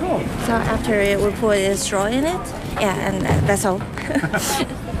 Cool. So after it, we put a straw in it. Yeah, and that's all.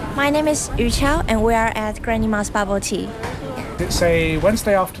 My name is Yu Chao, and we are at Granny Ma's Bubble Tea. It's a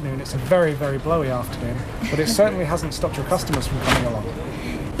Wednesday afternoon. It's a very, very blowy afternoon, but it certainly hasn't stopped your customers from coming along.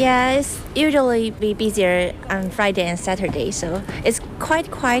 Yeah, it's usually be busier on Friday and Saturday, so it's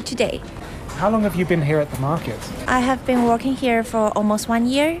quite quiet today. How long have you been here at the market? I have been working here for almost 1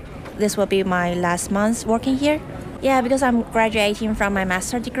 year. This will be my last month working here. Yeah, because I'm graduating from my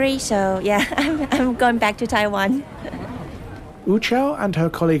master's degree, so yeah, I'm going back to Taiwan. Wu Chao and her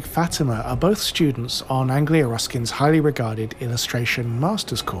colleague Fatima are both students on Anglia Ruskin's highly regarded illustration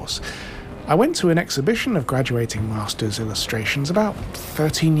master's course. I went to an exhibition of graduating master's illustrations about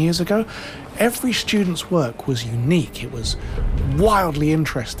 13 years ago. Every student's work was unique. It was wildly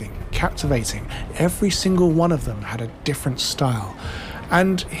interesting, captivating. Every single one of them had a different style.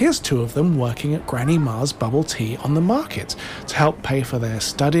 And here's 2 of them working at Granny Ma's Bubble Tea on the market to help pay for their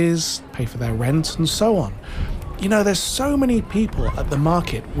studies, pay for their rent, and so on. You know, there's so many people at the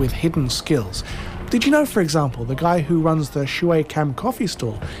market with hidden skills. Did you know, for example, the guy who runs the Shui Cam coffee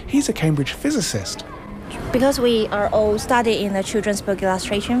stall, he's a Cambridge physicist. Because we are all studying in the children's book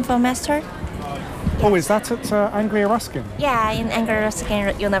illustration for master. Oh, is that at Anglia Ruskin? Yeah, in Anglia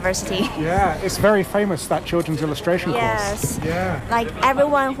Ruskin University. Yeah, it's very famous, that children's illustration course. Yes. Yeah. Like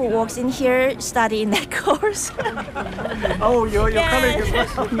everyone who walks in here study in that course. Oh, your colleague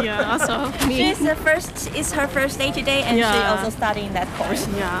as well. Yeah, also me. It's her first day today, and she also studying that course.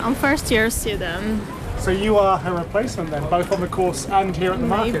 Yeah, I'm first year student. So you are her replacement then, both on the course and here at the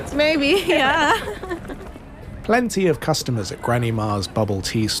market? Maybe, yeah. Plenty of customers at Granny Ma's Bubble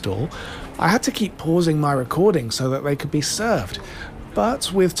Tea stall. I had to keep pausing my recording so that they could be served.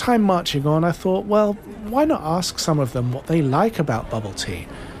 But with time marching on, I thought, well, why not ask some of them what they like about bubble tea?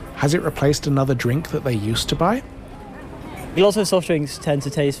 Has it replaced another drink that they used to buy? Lots of soft drinks tend to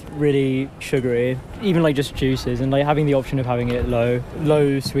taste really sugary, even like just juices, and like having the option of having it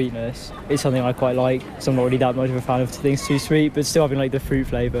low sweetness is something I quite like. So I'm not really that much of a fan of things too sweet, but still having like the fruit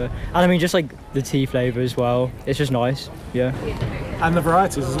flavour. And I mean just like the tea flavour as well. It's just nice, yeah. And the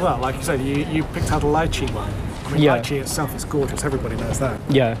varieties as well. Like you said, you picked out a lychee one. I mean, lychee itself is gorgeous. Everybody knows that.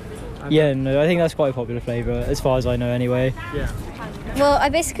 Yeah. Yeah, no, I think that's quite a popular flavour, as far as I know anyway. Yeah. Well, I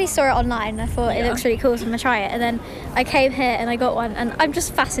basically saw it online and I thought it looks really cool, so I'm going to try it. And then I came here and I got one, and I'm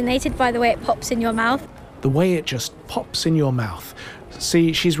just fascinated by the way it pops in your mouth. The way it just pops in your mouth.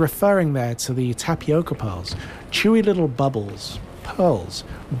 See, she's referring there to the tapioca pearls, chewy little bubbles, pearls,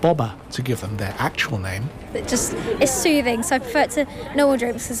 boba to give them their actual name. It's soothing, so I prefer it to normal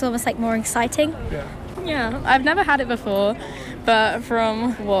drinks. It's almost like more exciting. Yeah, I've never had it before, but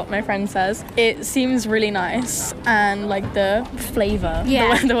from what my friend says, it seems really nice, and like the flavour,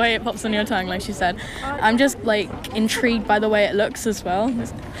 the way it pops on your tongue, like she said. I'm just like intrigued by the way it looks as well.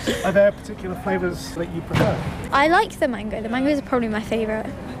 Are there particular flavours that you prefer? I like the mango. The mangoes are probably my favourite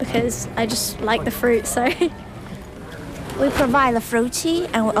because I just like the fruit, so... We provide the fruit tea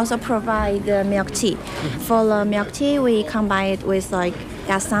and we also provide the milk tea. For the milk tea, we combine it with like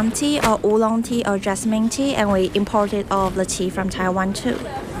Assam tea or oolong tea or jasmine tea, and we imported all of the tea from Taiwan too.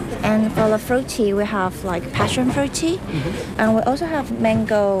 And for the fruit tea, we have like passion fruit tea, and we also have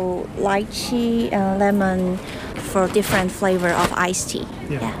mango, lychee, and lemon for different flavor of iced tea.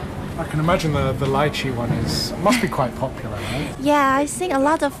 Yeah. I can imagine the lychee one must be quite popular, right? Yeah, I think a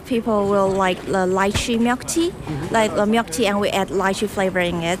lot of people will like the lychee milk tea, like the milk tea, and we add lychee flavor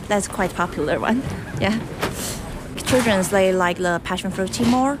in it. That's quite popular one. Yeah. Children, they like the passion fruit tea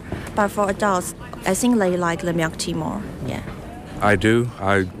more, but for adults, I think they like the milk tea more. Yeah. I do.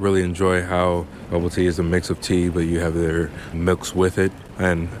 I really enjoy how bubble tea is a mix of tea, but you have their milks with it.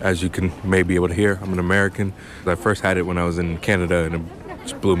 And as you can maybe be able to hear, I'm an American. I first had it when I was in Canada, and it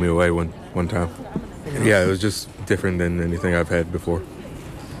just blew me away one time. Yeah, it was just different than anything I've had before.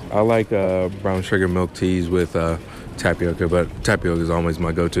 I like brown sugar milk teas with tapioca, but tapioca is always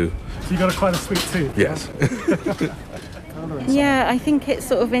my go-to. So you got quite a sweet tooth? Yes. Yeah, I think it's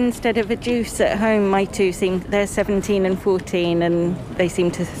sort of instead of a juice at home, my two they're 17 and 14, and they seem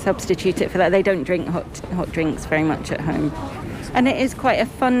to substitute it for that. They don't drink hot drinks very much at home. And it is quite a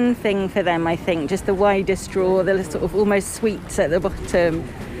fun thing for them, I think, just the wider straw, the sort of almost sweets at the bottom.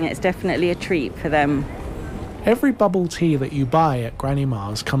 It's definitely a treat for them. Every bubble tea that you buy at Granny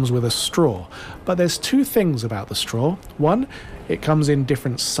Ma's comes with a straw, but there's two things about the straw. One, it comes in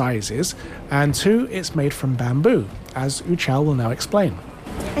different sizes, and two, it's made from bamboo, as Uchal will now explain.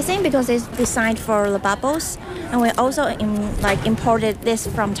 I think because it's designed for the bubbles, and we also imported this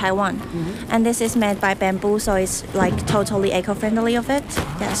from Taiwan, and this is made by bamboo, so it's like totally eco-friendly of it.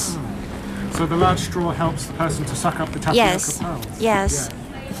 Yes. So the large straw helps the person to suck up the tapioca pearls. Yes. Yeah.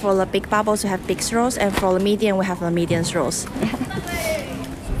 For the big bubbles, we have big straws, and for the medium, we have the medium straws.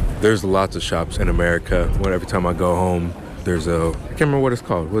 There's lots of shops in America. Every time I go home, there's I can't remember what it's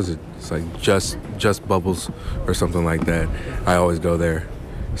called. What is it? It's like Just Bubbles or something like that. I always go there.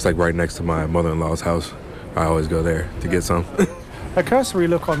 It's like right next to my mother-in-law's house. I always go there to get some. A cursory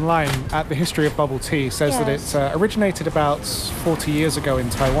look online at the history of bubble tea says that it originated about 40 years ago in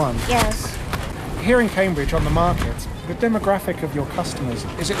Taiwan. Yes. Here in Cambridge, on the market, the demographic of your customers,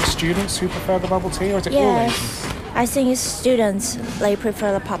 is it the students who prefer the bubble tea, or is it all ages? I think it's students, they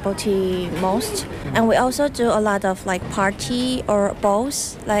prefer the bubble tea most. And we also do a lot of like party or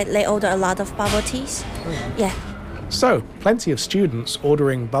balls, like they order a lot of bubble teas. Yeah. So, plenty of students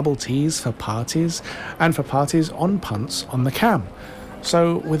ordering bubble teas for parties, and for parties on punts on the Cam.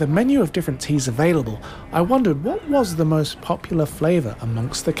 So, with a menu of different teas available, I wondered what was the most popular flavour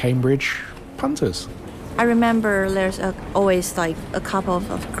amongst the Cambridge punters. I remember there's always like a couple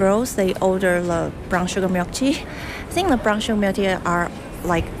of girls, they order the brown sugar milk tea. I think the brown sugar milk tea are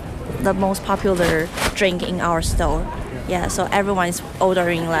like the most popular drink in our store. Yeah, so everyone is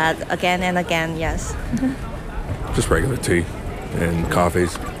ordering that again and again, yes. Just regular tea and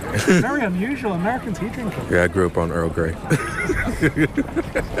coffees. Very unusual American tea drinking. Yeah, I grew up on Earl Grey.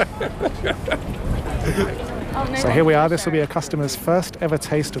 So here we are. This will be a customer's first ever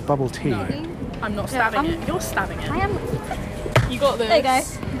taste of bubble tea. I'm not stabbing it. You're stabbing it. I am. You got this. There you go.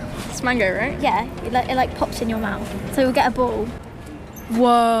 It's mango, right? Yeah, it like pops in your mouth. So we'll get a ball.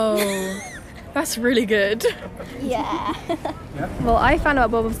 Whoa. That's really good. Yeah. Well, I found out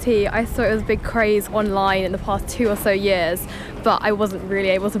about bubble tea. I saw it was a big craze online in the past 2 or so years, but I wasn't really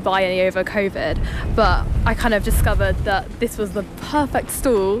able to buy any over COVID. But I kind of discovered that this was the perfect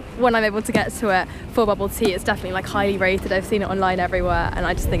stall when I'm able to get to it for bubble tea. It's definitely like highly rated. I've seen it online everywhere, and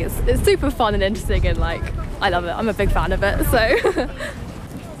I just think it's super fun and interesting, and like I love it. I'm a big fan of it. So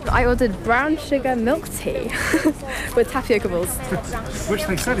I ordered brown sugar milk tea with tapioca balls. Which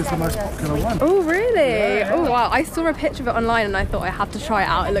they said is the most popular one. Oh, really? Yeah. Oh, wow. I saw a picture of it online and I thought I had to try it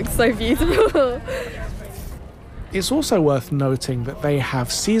out. It looks so beautiful. It's also worth noting that they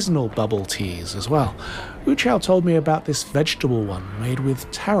have seasonal bubble teas as well. Uchao told me about this vegetable one made with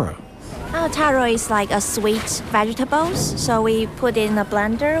taro. Oh, taro is like a sweet vegetables. So we put it in a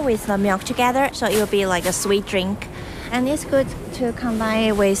blender with the milk together. So it will be like a sweet drink. And it's good to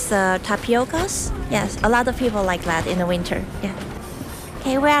combine with tapiocas. Yes, a lot of people like that in the winter. Yeah.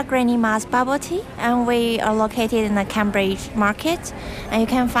 Okay, we are Granny Ma's Bubble Tea, and we are located in the Cambridge Market. And you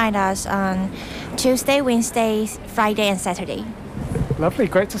can find us on Tuesday, Wednesday, Friday, and Saturday. Lovely,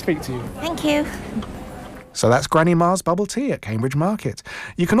 great to speak to you. Thank you. So that's Granny Ma's Bubble Tea at Cambridge Market.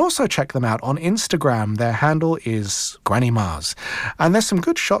 You can also check them out on Instagram. Their handle is Granny Ma's. And there's some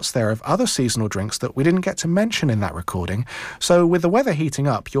good shots there of other seasonal drinks that we didn't get to mention in that recording. So with the weather heating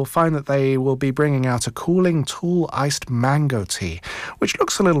up, you'll find that they will be bringing out a cooling Tool iced mango tea, which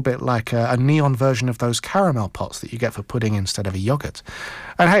looks a little bit like a neon version of those caramel pots that you get for pudding instead of a yoghurt.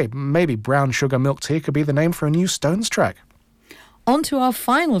 And hey, maybe brown sugar milk tea could be the name for a new Stones track. On to our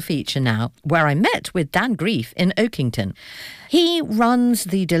final feature now, where I met with Dan Grief in Oakington. He runs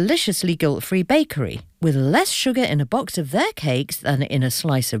the deliciously guilt-free bakery. With less sugar in a box of their cakes than in a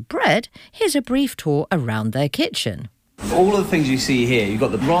slice of bread, here's a brief tour around their kitchen. All of the things you see here, you've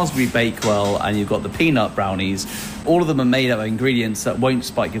got the raspberry bakewell and you've got the peanut brownies. All of them are made up of ingredients that won't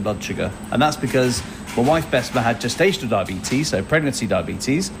spike your blood sugar. And that's because my wife Besma had gestational diabetes, so pregnancy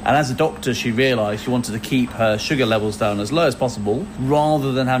diabetes. And as a doctor, she realised she wanted to keep her sugar levels down as low as possible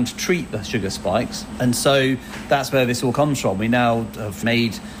rather than having to treat the sugar spikes. And so that's where this all comes from. We now have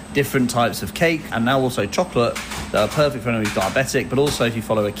made different types of cake and now also chocolate that are perfect for anyone who's diabetic, but also if you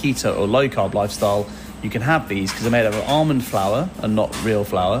follow a keto or low-carb lifestyle, you can have these because they're made out of almond flour and not real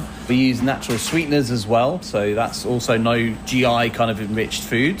flour. We use natural sweeteners as well, so that's also no GI kind of enriched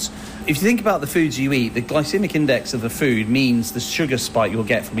foods. If you think about the foods you eat, the glycemic index of the food means the sugar spike you'll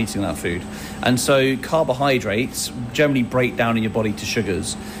get from eating that food. And so carbohydrates generally break down in your body to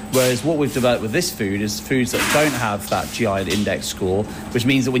sugars, whereas what we've developed with this food is foods that don't have that GI index score, which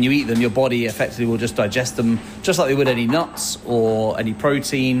means that when you eat them, your body effectively will just digest them just like they would any nuts or any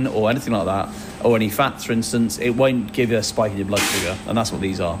protein or anything like that, or any fats, for instance. It won't give you a spike in your blood sugar, and that's what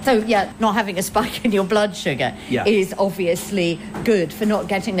these are. So, yeah, not having a spike in your blood sugar is obviously good for not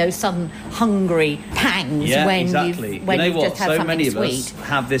getting those sudden hungry pangs when you've just had something many sweet. of us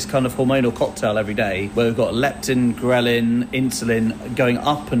have this kind of hormonal cocktail every day where we've got leptin, ghrelin, insulin going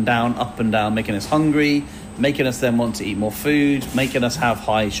up and down, making us hungry, making us then want to eat more food, making us have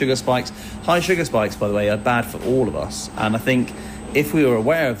high sugar spikes. High sugar spikes, by the way, are bad for all of us, and I think if we were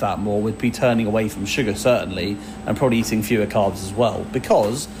aware of that more, we'd be turning away from sugar, certainly, and probably eating fewer carbs as well.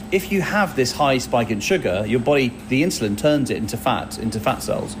 Because if you have this high spike in sugar, your body, the insulin, turns it into fat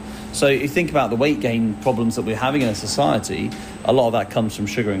cells. So if you think about the weight gain problems that we're having in a society, a lot of that comes from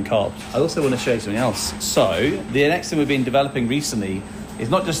sugar and carbs. I also want to show you something else. So the next thing we've been developing recently is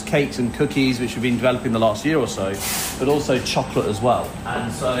not just cakes and cookies, which we've been developing the last year or so, but also chocolate as well.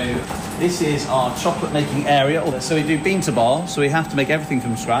 And so this is our chocolate making area. So we do bean to bar, so we have to make everything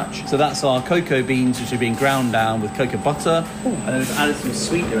from scratch. So that's our cocoa beans, which have been ground down with cocoa butter. And then we've added some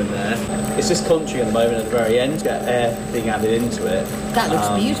sweetener in there. It's just crunching at the moment at the very end to get air being added into it. That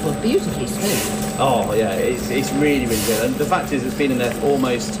looks beautiful, beautifully smooth. Oh, yeah, it's really, really good. And the fact is it's been in there for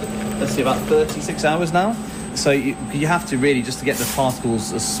almost, let's see, about 36 hours now. So you have to really just to get the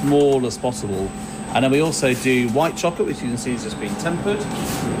particles as small as possible. And then we also do white chocolate, which you can see has just been tempered.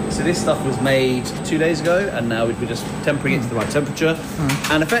 So this stuff was made 2 days ago, and now we're just tempering it to the right temperature.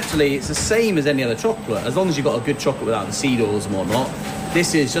 And effectively, it's the same as any other chocolate, as long as you've got a good chocolate without the seed oils and whatnot.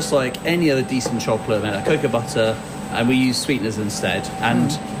 This is just like any other decent chocolate made out of cocoa butter, and we use sweeteners instead.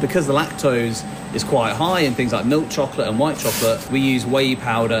 And because the lactose is quite high in things like milk chocolate and white chocolate, we use whey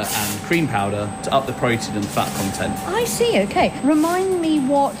powder and cream powder to up the protein and fat content. I see, okay. Remind me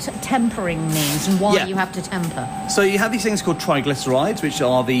what tempering means and why you have to temper. So you have these things called triglycerides, which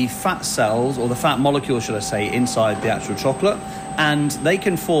are the fat cells, or the fat molecules, should I say, inside the actual chocolate. And they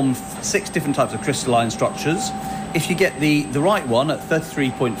can form 6 different types of crystalline structures. if you get the right one at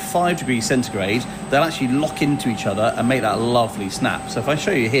 33.5 degrees centigrade, they'll actually lock into each other and make that lovely snap. So if I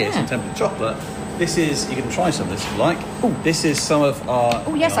show you here some tempered chocolate, this is, you can try some of this if you like. Ooh. This is some of our...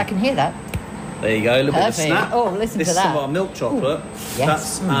 Oh, yes, I can hear that. There you go, a little bit of a snap. Oh, listen to that. This is some of our milk chocolate. Ooh,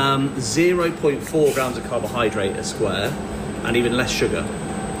 yes. That's 0.4 grams of carbohydrate a square and even less sugar.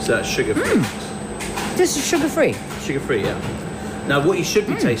 So that's sugar-free. This is sugar-free? Sugar-free, yeah. Now, what you should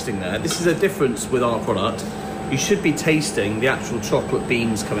be tasting there, this is a difference with our product. You should be tasting the actual chocolate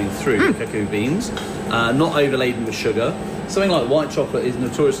beans coming through, the cocoa beans, not overladen with sugar. Something like white chocolate is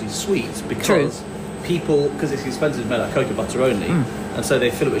notoriously sweet because people, because it's expensive to make like cocoa butter only, and so they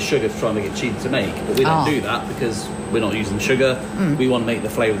fill it with sugar to try and make it cheap to make. But we don't do that because we're not using sugar. We want to make the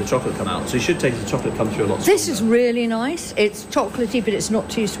flavour of the chocolate come out. So you should taste the chocolate come through a lot stronger. This is really nice. It's chocolatey, but it's not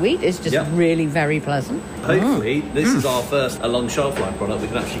too sweet. It's just really very pleasant. Hopefully, this is our first long shelf life product. We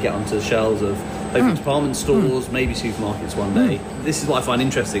can actually get onto the shelves of hopefully department stores, maybe supermarkets one day. This is what I find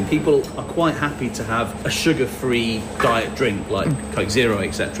interesting. People are quite happy to have a sugar-free diet drink like Coke Zero,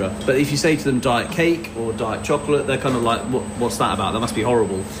 etc. But if you say to them diet cake or diet chocolate, they're kind of like, what's that about? That must be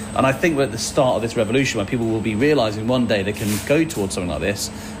horrible. And I think we're at the start of this revolution where people will be realising one day they can go towards something like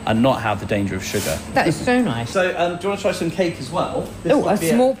this and not have the danger of sugar. That is so nice. So, do you want to try some cake as well? Oh, a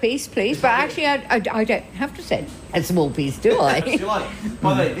small piece, please. But actually, I don't have to say a small piece, do I? If you like.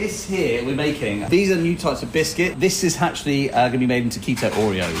 By the way, this here we're making, these are new types of biscuit. This is actually going to be made into keto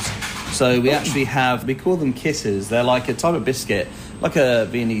Oreos. So we actually have, we call them kisses. They're like a type of biscuit, like a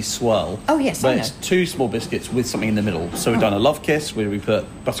Viennese swirl. Oh, yes, but I know. it's two small biscuits with something in the middle. So we've done a love kiss where we put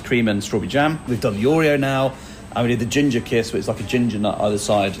buttercream and strawberry jam. We've done the Oreo now. And we did the ginger kiss, which is like a ginger nut either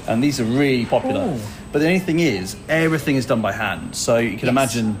side. And these are really popular. Ooh. But the only thing is, everything is done by hand. So you can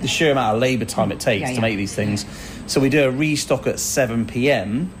imagine the sheer amount of labour time it takes to make these things. So we do a restock at 7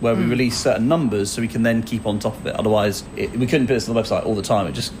 p.m. where we release certain numbers so we can then keep on top of it. Otherwise, we couldn't put this on the website all the time.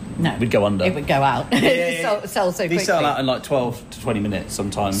 It just would go under. It would go out. Sell so quickly. These sell out in like 12 to 20 minutes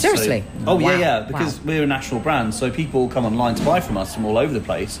sometimes. Seriously? So, because we're a national brand. So people come online to buy from us from all over the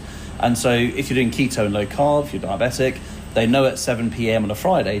place. And so if you're doing keto and low carb, if you're diabetic, they know at 7 p.m. on a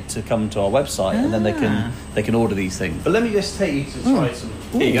Friday to come to our website and then they can order these things. But let me just take you to try some.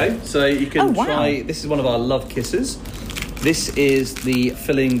 Here you go. So you can try, this is one of our love kisses. This is the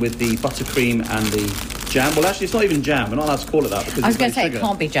filling with the buttercream and the jam. Well, actually, it's not even jam. We're not allowed to call it that because I was going to say sugar. it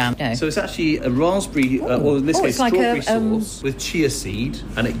can't be jam. No. So it's actually a raspberry, or in this case, strawberry sauce with chia seed,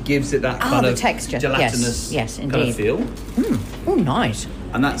 and it gives it that kind of texture, gelatinous kind of feel. Oh, nice.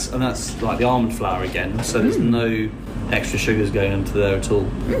 And that's like the almond flour again. So there's no extra sugars going into there at all.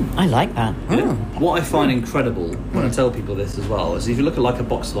 I like that. Yeah. What I find incredible when I tell people this as well is if you look at like a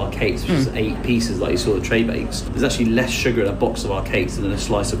box of our cakes, which is 8 pieces like you saw at Tray Bakes, there's actually less sugar in a box of our cakes than in a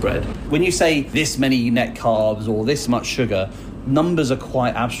slice of bread. When you say this many net carbs or this much sugar, numbers are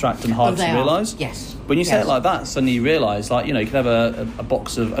quite abstract and hard to realise. Yes. When you say it like that, suddenly you realise, like, you know, you can have a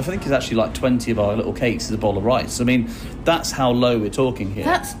box of, I think it's actually like 20 of our little cakes is a bowl of rice. I mean, that's how low we're talking here.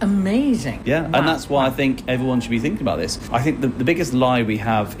 That's amazing. Yeah, and that's why I think everyone should be thinking about this. I think the biggest lie we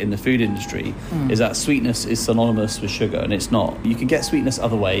have in the food industry is that sweetness is synonymous with sugar, and it's not. You can get sweetness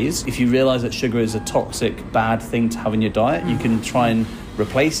other ways. If you realise that sugar is a toxic, bad thing to have in your diet, you can try and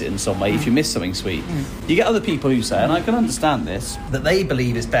replace it in some way if you miss something sweet. You get other people who say, and I can understand this, that they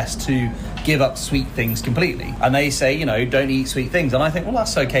believe it's best to give up sweet things completely. And they say, you know, don't eat sweet things. And I think, well,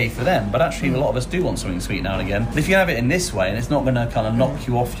 that's okay for them. But actually, a lot of us do want something sweet now and again. But if you have it in this way, and it's not going to kind of knock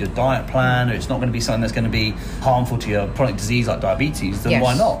you off your diet plan, or it's not going to be something that's going to be harmful to your chronic disease like diabetes, then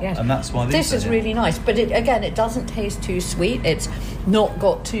why not? Yes. And that's why this is really nice. But it doesn't taste too sweet. It's not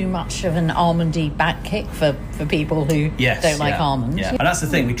got too much of an almondy back kick for people who don't like almonds. Yeah. And that's the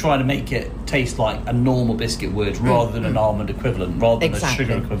thing. We try to make it taste like a normal biscuit would rather than an almond equivalent, rather than a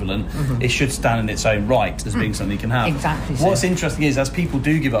sugar equivalent. It should stand in its own right as being something you can have. Exactly. What's interesting is as people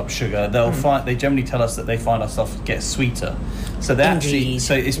do give up sugar, they'll find, they generally tell us that they find our stuff gets sweeter. So they actually,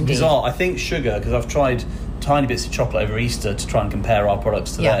 so it's bizarre. I think sugar, because I've tried tiny bits of chocolate over Easter to try and compare our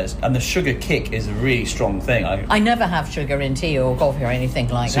products to theirs, and the sugar kick is a really strong thing. I never have sugar in tea or coffee or anything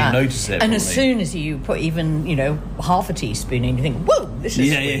like that. So you notice it. And as soon as you put even, half a teaspoon in, you think, whoa, this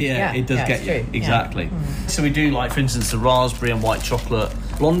is sweet. Yeah, it does get you. True. Exactly. So we do, like, for instance, the raspberry and white chocolate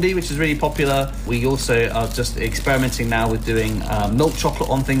blondie, which is really popular. We also are just experimenting now with doing milk chocolate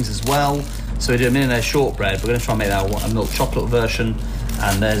on things as well. So we do a millionaire shortbread. We're going to try and make that a milk chocolate version.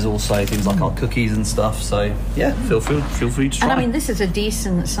 And there's also things like our cookies and stuff. So yeah, feel free to try. And I mean, this is a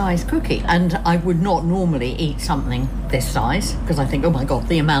decent sized cookie, and I would not normally eat something this size because I think, oh my god,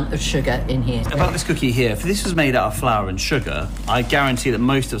 the amount of sugar in here. About this cookie here, if this was made out of flour and sugar, I guarantee that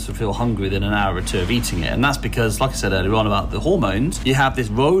most of us would feel hungry within an hour or two of eating it. And that's because, like I said earlier on about the hormones, you have this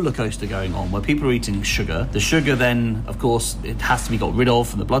roller coaster going on where people are eating sugar. The sugar then, of course, it has to be got rid of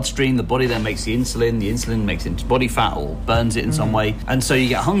from the bloodstream. The body then makes the insulin makes it into body fat or burns it in some way. And so you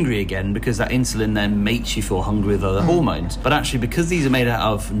get hungry again because that insulin then makes you feel hungry with other hormones. But actually, because these are made out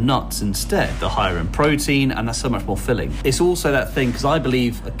of nuts instead, they're higher in protein and they're so much more filling. It's also that thing, because I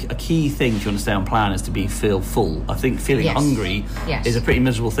believe a key thing if you want to stay on plan is to feel full. I think feeling hungry is a pretty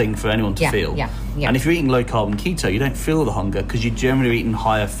miserable thing for anyone to feel. And if you're eating low carb and keto, you don't feel the hunger because you're generally eating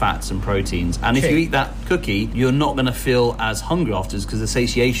higher fats and proteins. And if you eat that cookie, you're not going to feel as hungry afterwards because the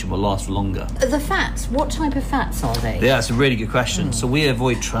satiation will last for longer. The fats, what type of fats are they? Yeah, it's a really good question. So we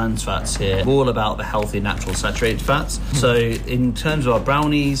avoid trans fats here. We're all about the healthy, natural, saturated fats. So in terms of our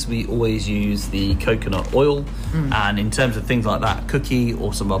brownies, we always use the coconut oil. And in terms of things like that, cookie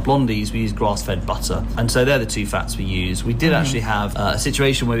or some of our blondies, we use grass-fed butter. And so they're the two fats we use. We did actually have a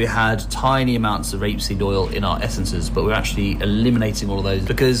situation where we had tiny amounts of rapeseed oil in our essences, but we're actually eliminating all of those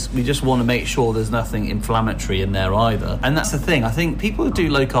because we just want to make sure there's nothing inflammatory in there either. And that's the thing. I think people who do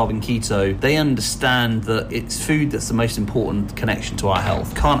low carb and keto, they understand that it's food that's the most important connection to our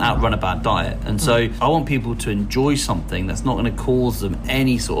health. Can't outrun a bad diet. And so I want people to enjoy something that's not going to cause them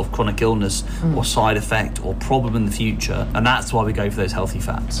any sort of chronic illness or side effect or problem in the future. And that's why we go for those healthy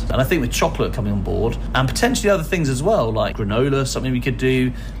fats. And I think with chocolate coming on board and potentially other things as well, like granola, something we could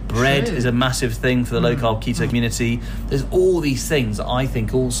do. Bread is a massive thing for the low carb keto community. There's all these things that I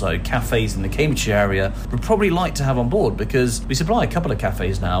think also cafes in the Cambridgeshire area would probably like to have on board because we supply a couple of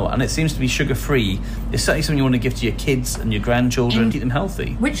cafes now and it seems to be sugar free. It's certainly something you want to give to your kids and your grandchildren, keep them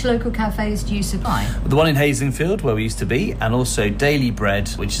healthy. Which local cafes do you supply? The one in Haslingfield where we used to be, and also Daily Bread,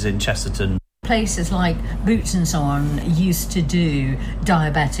 which is in Chesterton. Places like Boots and so on used to do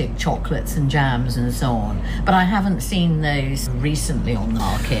diabetic chocolates and jams and so on, but I haven't seen those recently on the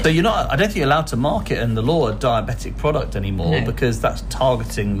market. So I don't think you're allowed to market in the law a diabetic product anymore because that's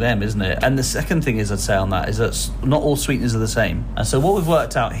targeting them, isn't it? And the second thing is I'd say on that is that not all sweeteners are the same. And so what we've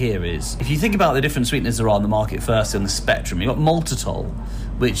worked out here is, if you think about the different sweeteners that are on the market first on the spectrum, you've got maltitol,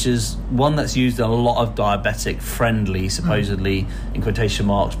 which is one that's used in a lot of diabetic friendly, supposedly, in quotation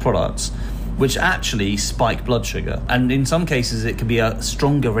marks, products, which actually spike blood sugar. And in some cases, it can be a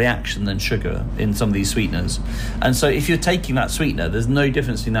stronger reaction than sugar in some of these sweeteners. And so if you're taking that sweetener, there's no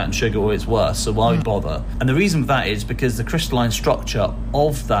difference between that and sugar, or it's worse, so why bother? And the reason for that is because the crystalline structure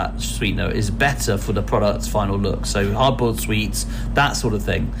of that sweetener is better for the product's final look. So hard-boiled sweets, that sort of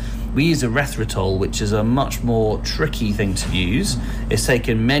thing. We use erythritol, which is a much more tricky thing to use. It's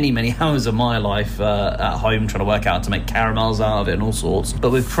taken many, many hours of my life at home trying to work out how to make caramels out of it and all sorts.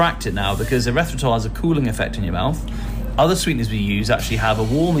 But we've cracked it now because erythritol has a cooling effect in your mouth. Other sweeteners we use actually have a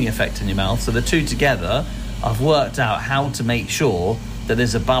warming effect in your mouth. So the two together, I've worked out how to make sure that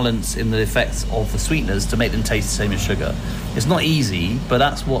there's a balance in the effects of the sweeteners to make them taste the same as sugar. It's not easy, but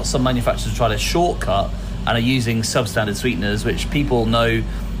that's what some manufacturers try to shortcut and are using substandard sweeteners, which people know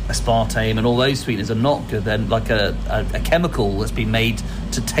aspartame and all those sweeteners are not good. They're like a chemical that's been made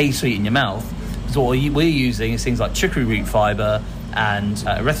to taste sweet in your mouth. So what we're using is things like chicory root fibre and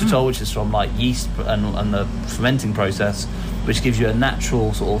erythritol, which is from like yeast and the fermenting process, which gives you a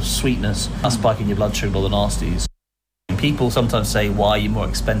natural sort of sweetness, not spiking your blood sugar or the nasties. People sometimes say, why are you more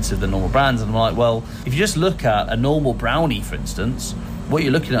expensive than normal brands? And I'm like, well, if you just look at a normal brownie, for instance, what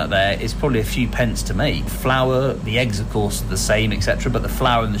you're looking at there is probably a few pence to make. Flour, the eggs, of course, are the same, etc., but the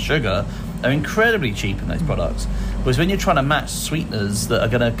flour and the sugar are incredibly cheap in those products. Whereas when you're trying to match sweeteners that are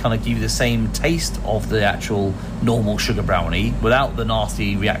going to kind of give you the same taste of the actual normal sugar brownie without the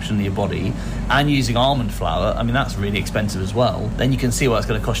nasty reaction in your body, and using almond flour, I mean, that's really expensive as well. Then you can see why it's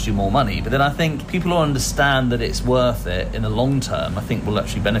going to cost you more money. But then I think people who understand that it's worth it in the long term, I think will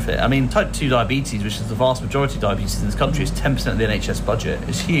actually benefit. I mean, type 2 diabetes, which is the vast majority of diabetes in this country, is 10% of the NHS budget.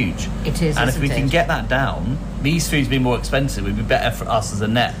 It's huge. It is, and if we can get that down, these foods being more expensive would be better for us as a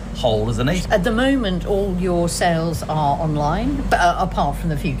net whole as a nation. At the moment, all your sales are online, but apart from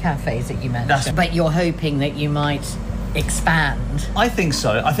the few cafes that you mentioned. But you're hoping that you might expand? I think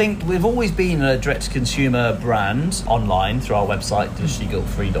so. I think we've always been a direct-to-consumer brand online through our website,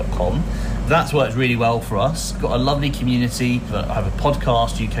 digitalyguiltfree.com. That's worked really well for us. Got a lovely community. I have a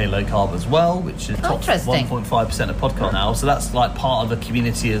podcast, UK Low Carb, as well, which is top 1.5% of podcast now. So that's like part of the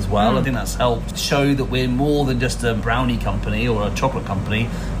community as well. I think that's helped show that we're more than just a brownie company or a chocolate company.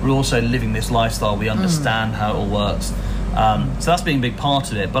 We're also living this lifestyle. We understand how it all works. So that's been a big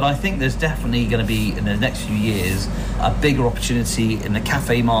part of it. But I think there's definitely going to be, in the next few years, a bigger opportunity in the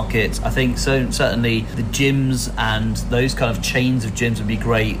cafe market. I think certainly the gyms and those kind of chains of gyms would be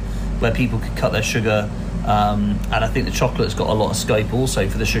great, where people could cut their sugar. And I think the chocolate's got a lot of scope also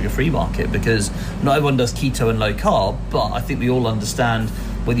for the sugar-free market, because not everyone does keto and low carb, but I think we all understand,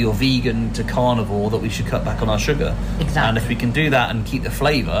 whether you're vegan to carnivore, that we should cut back on our sugar. Exactly. And if we can do that and keep the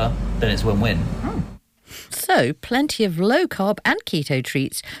flavour, then it's win-win. So, plenty of low-carb and keto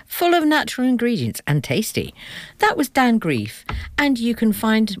treats full of natural ingredients and tasty. That was Dan Grief, and you can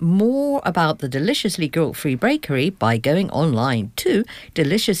find more about the Deliciously Guilt-Free Bakery by going online to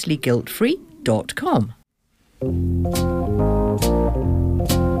deliciouslyguiltfree.com.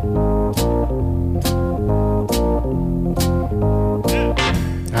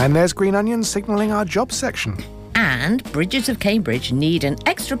 And there's Green Onion signalling our job section. And Bridges of Cambridge need an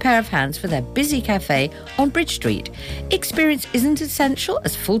extra pair of hands for their busy cafe on Bridge Street. Experience isn't essential,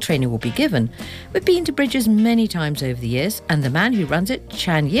 as full training will be given. We've been to Bridges many times over the years, and the man who runs it,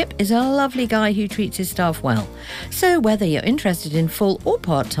 Chan Yip, is a lovely guy who treats his staff well. So whether you're interested in full or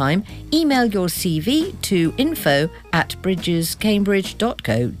part-time, email your CV to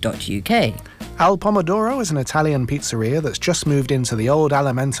info@bridgescambridge.co.uk. Al Pomodoro is an Italian pizzeria that's just moved into the old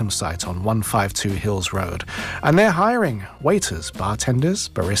Alimentum site on 152 Hills Road. And they're hiring waiters, bartenders,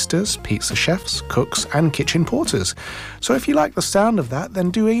 baristas, pizza chefs, cooks and kitchen porters. So if you like the sound of that,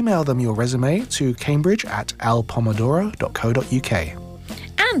 then do email them your resume to cambridge@alpomodoro.co.uk.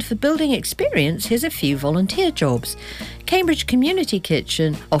 And for building experience, here's a few volunteer jobs. Cambridge Community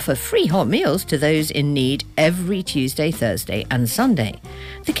Kitchen offer free hot meals to those in need every Tuesday, Thursday and Sunday.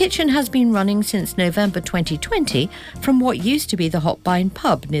 The kitchen has been running since November 2020 from what used to be the Hotbine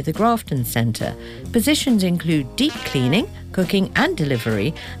pub near the Grafton Centre. Positions include deep cleaning, cooking and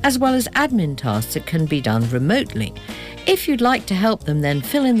delivery, as well as admin tasks that can be done remotely. If you'd like to help them, then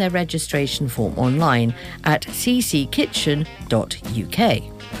fill in their registration form online at cckitchen.uk.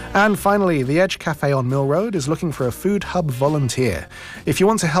 And finally, the Edge Cafe on Mill Road is looking for a food hub volunteer. If you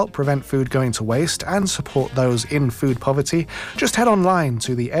want to help prevent food going to waste and support those in food poverty, just head online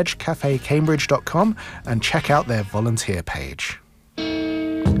to theedgecafecambridge.com and check out their volunteer page.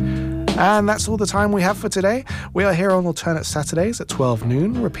 And that's all the time we have for today. We are here on alternate Saturdays at 12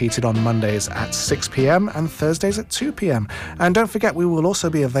 noon, repeated on Mondays at 6 p.m. and Thursdays at 2 p.m. And don't forget, we will also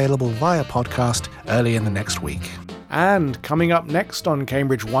be available via podcast early in the next week. And coming up next on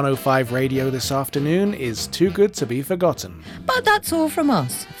Cambridge 105 Radio this afternoon is Too Good to Be Forgotten. But that's all from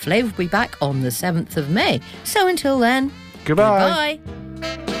us. Flav will be back on the 7th of May. So until then, goodbye. Goodbye.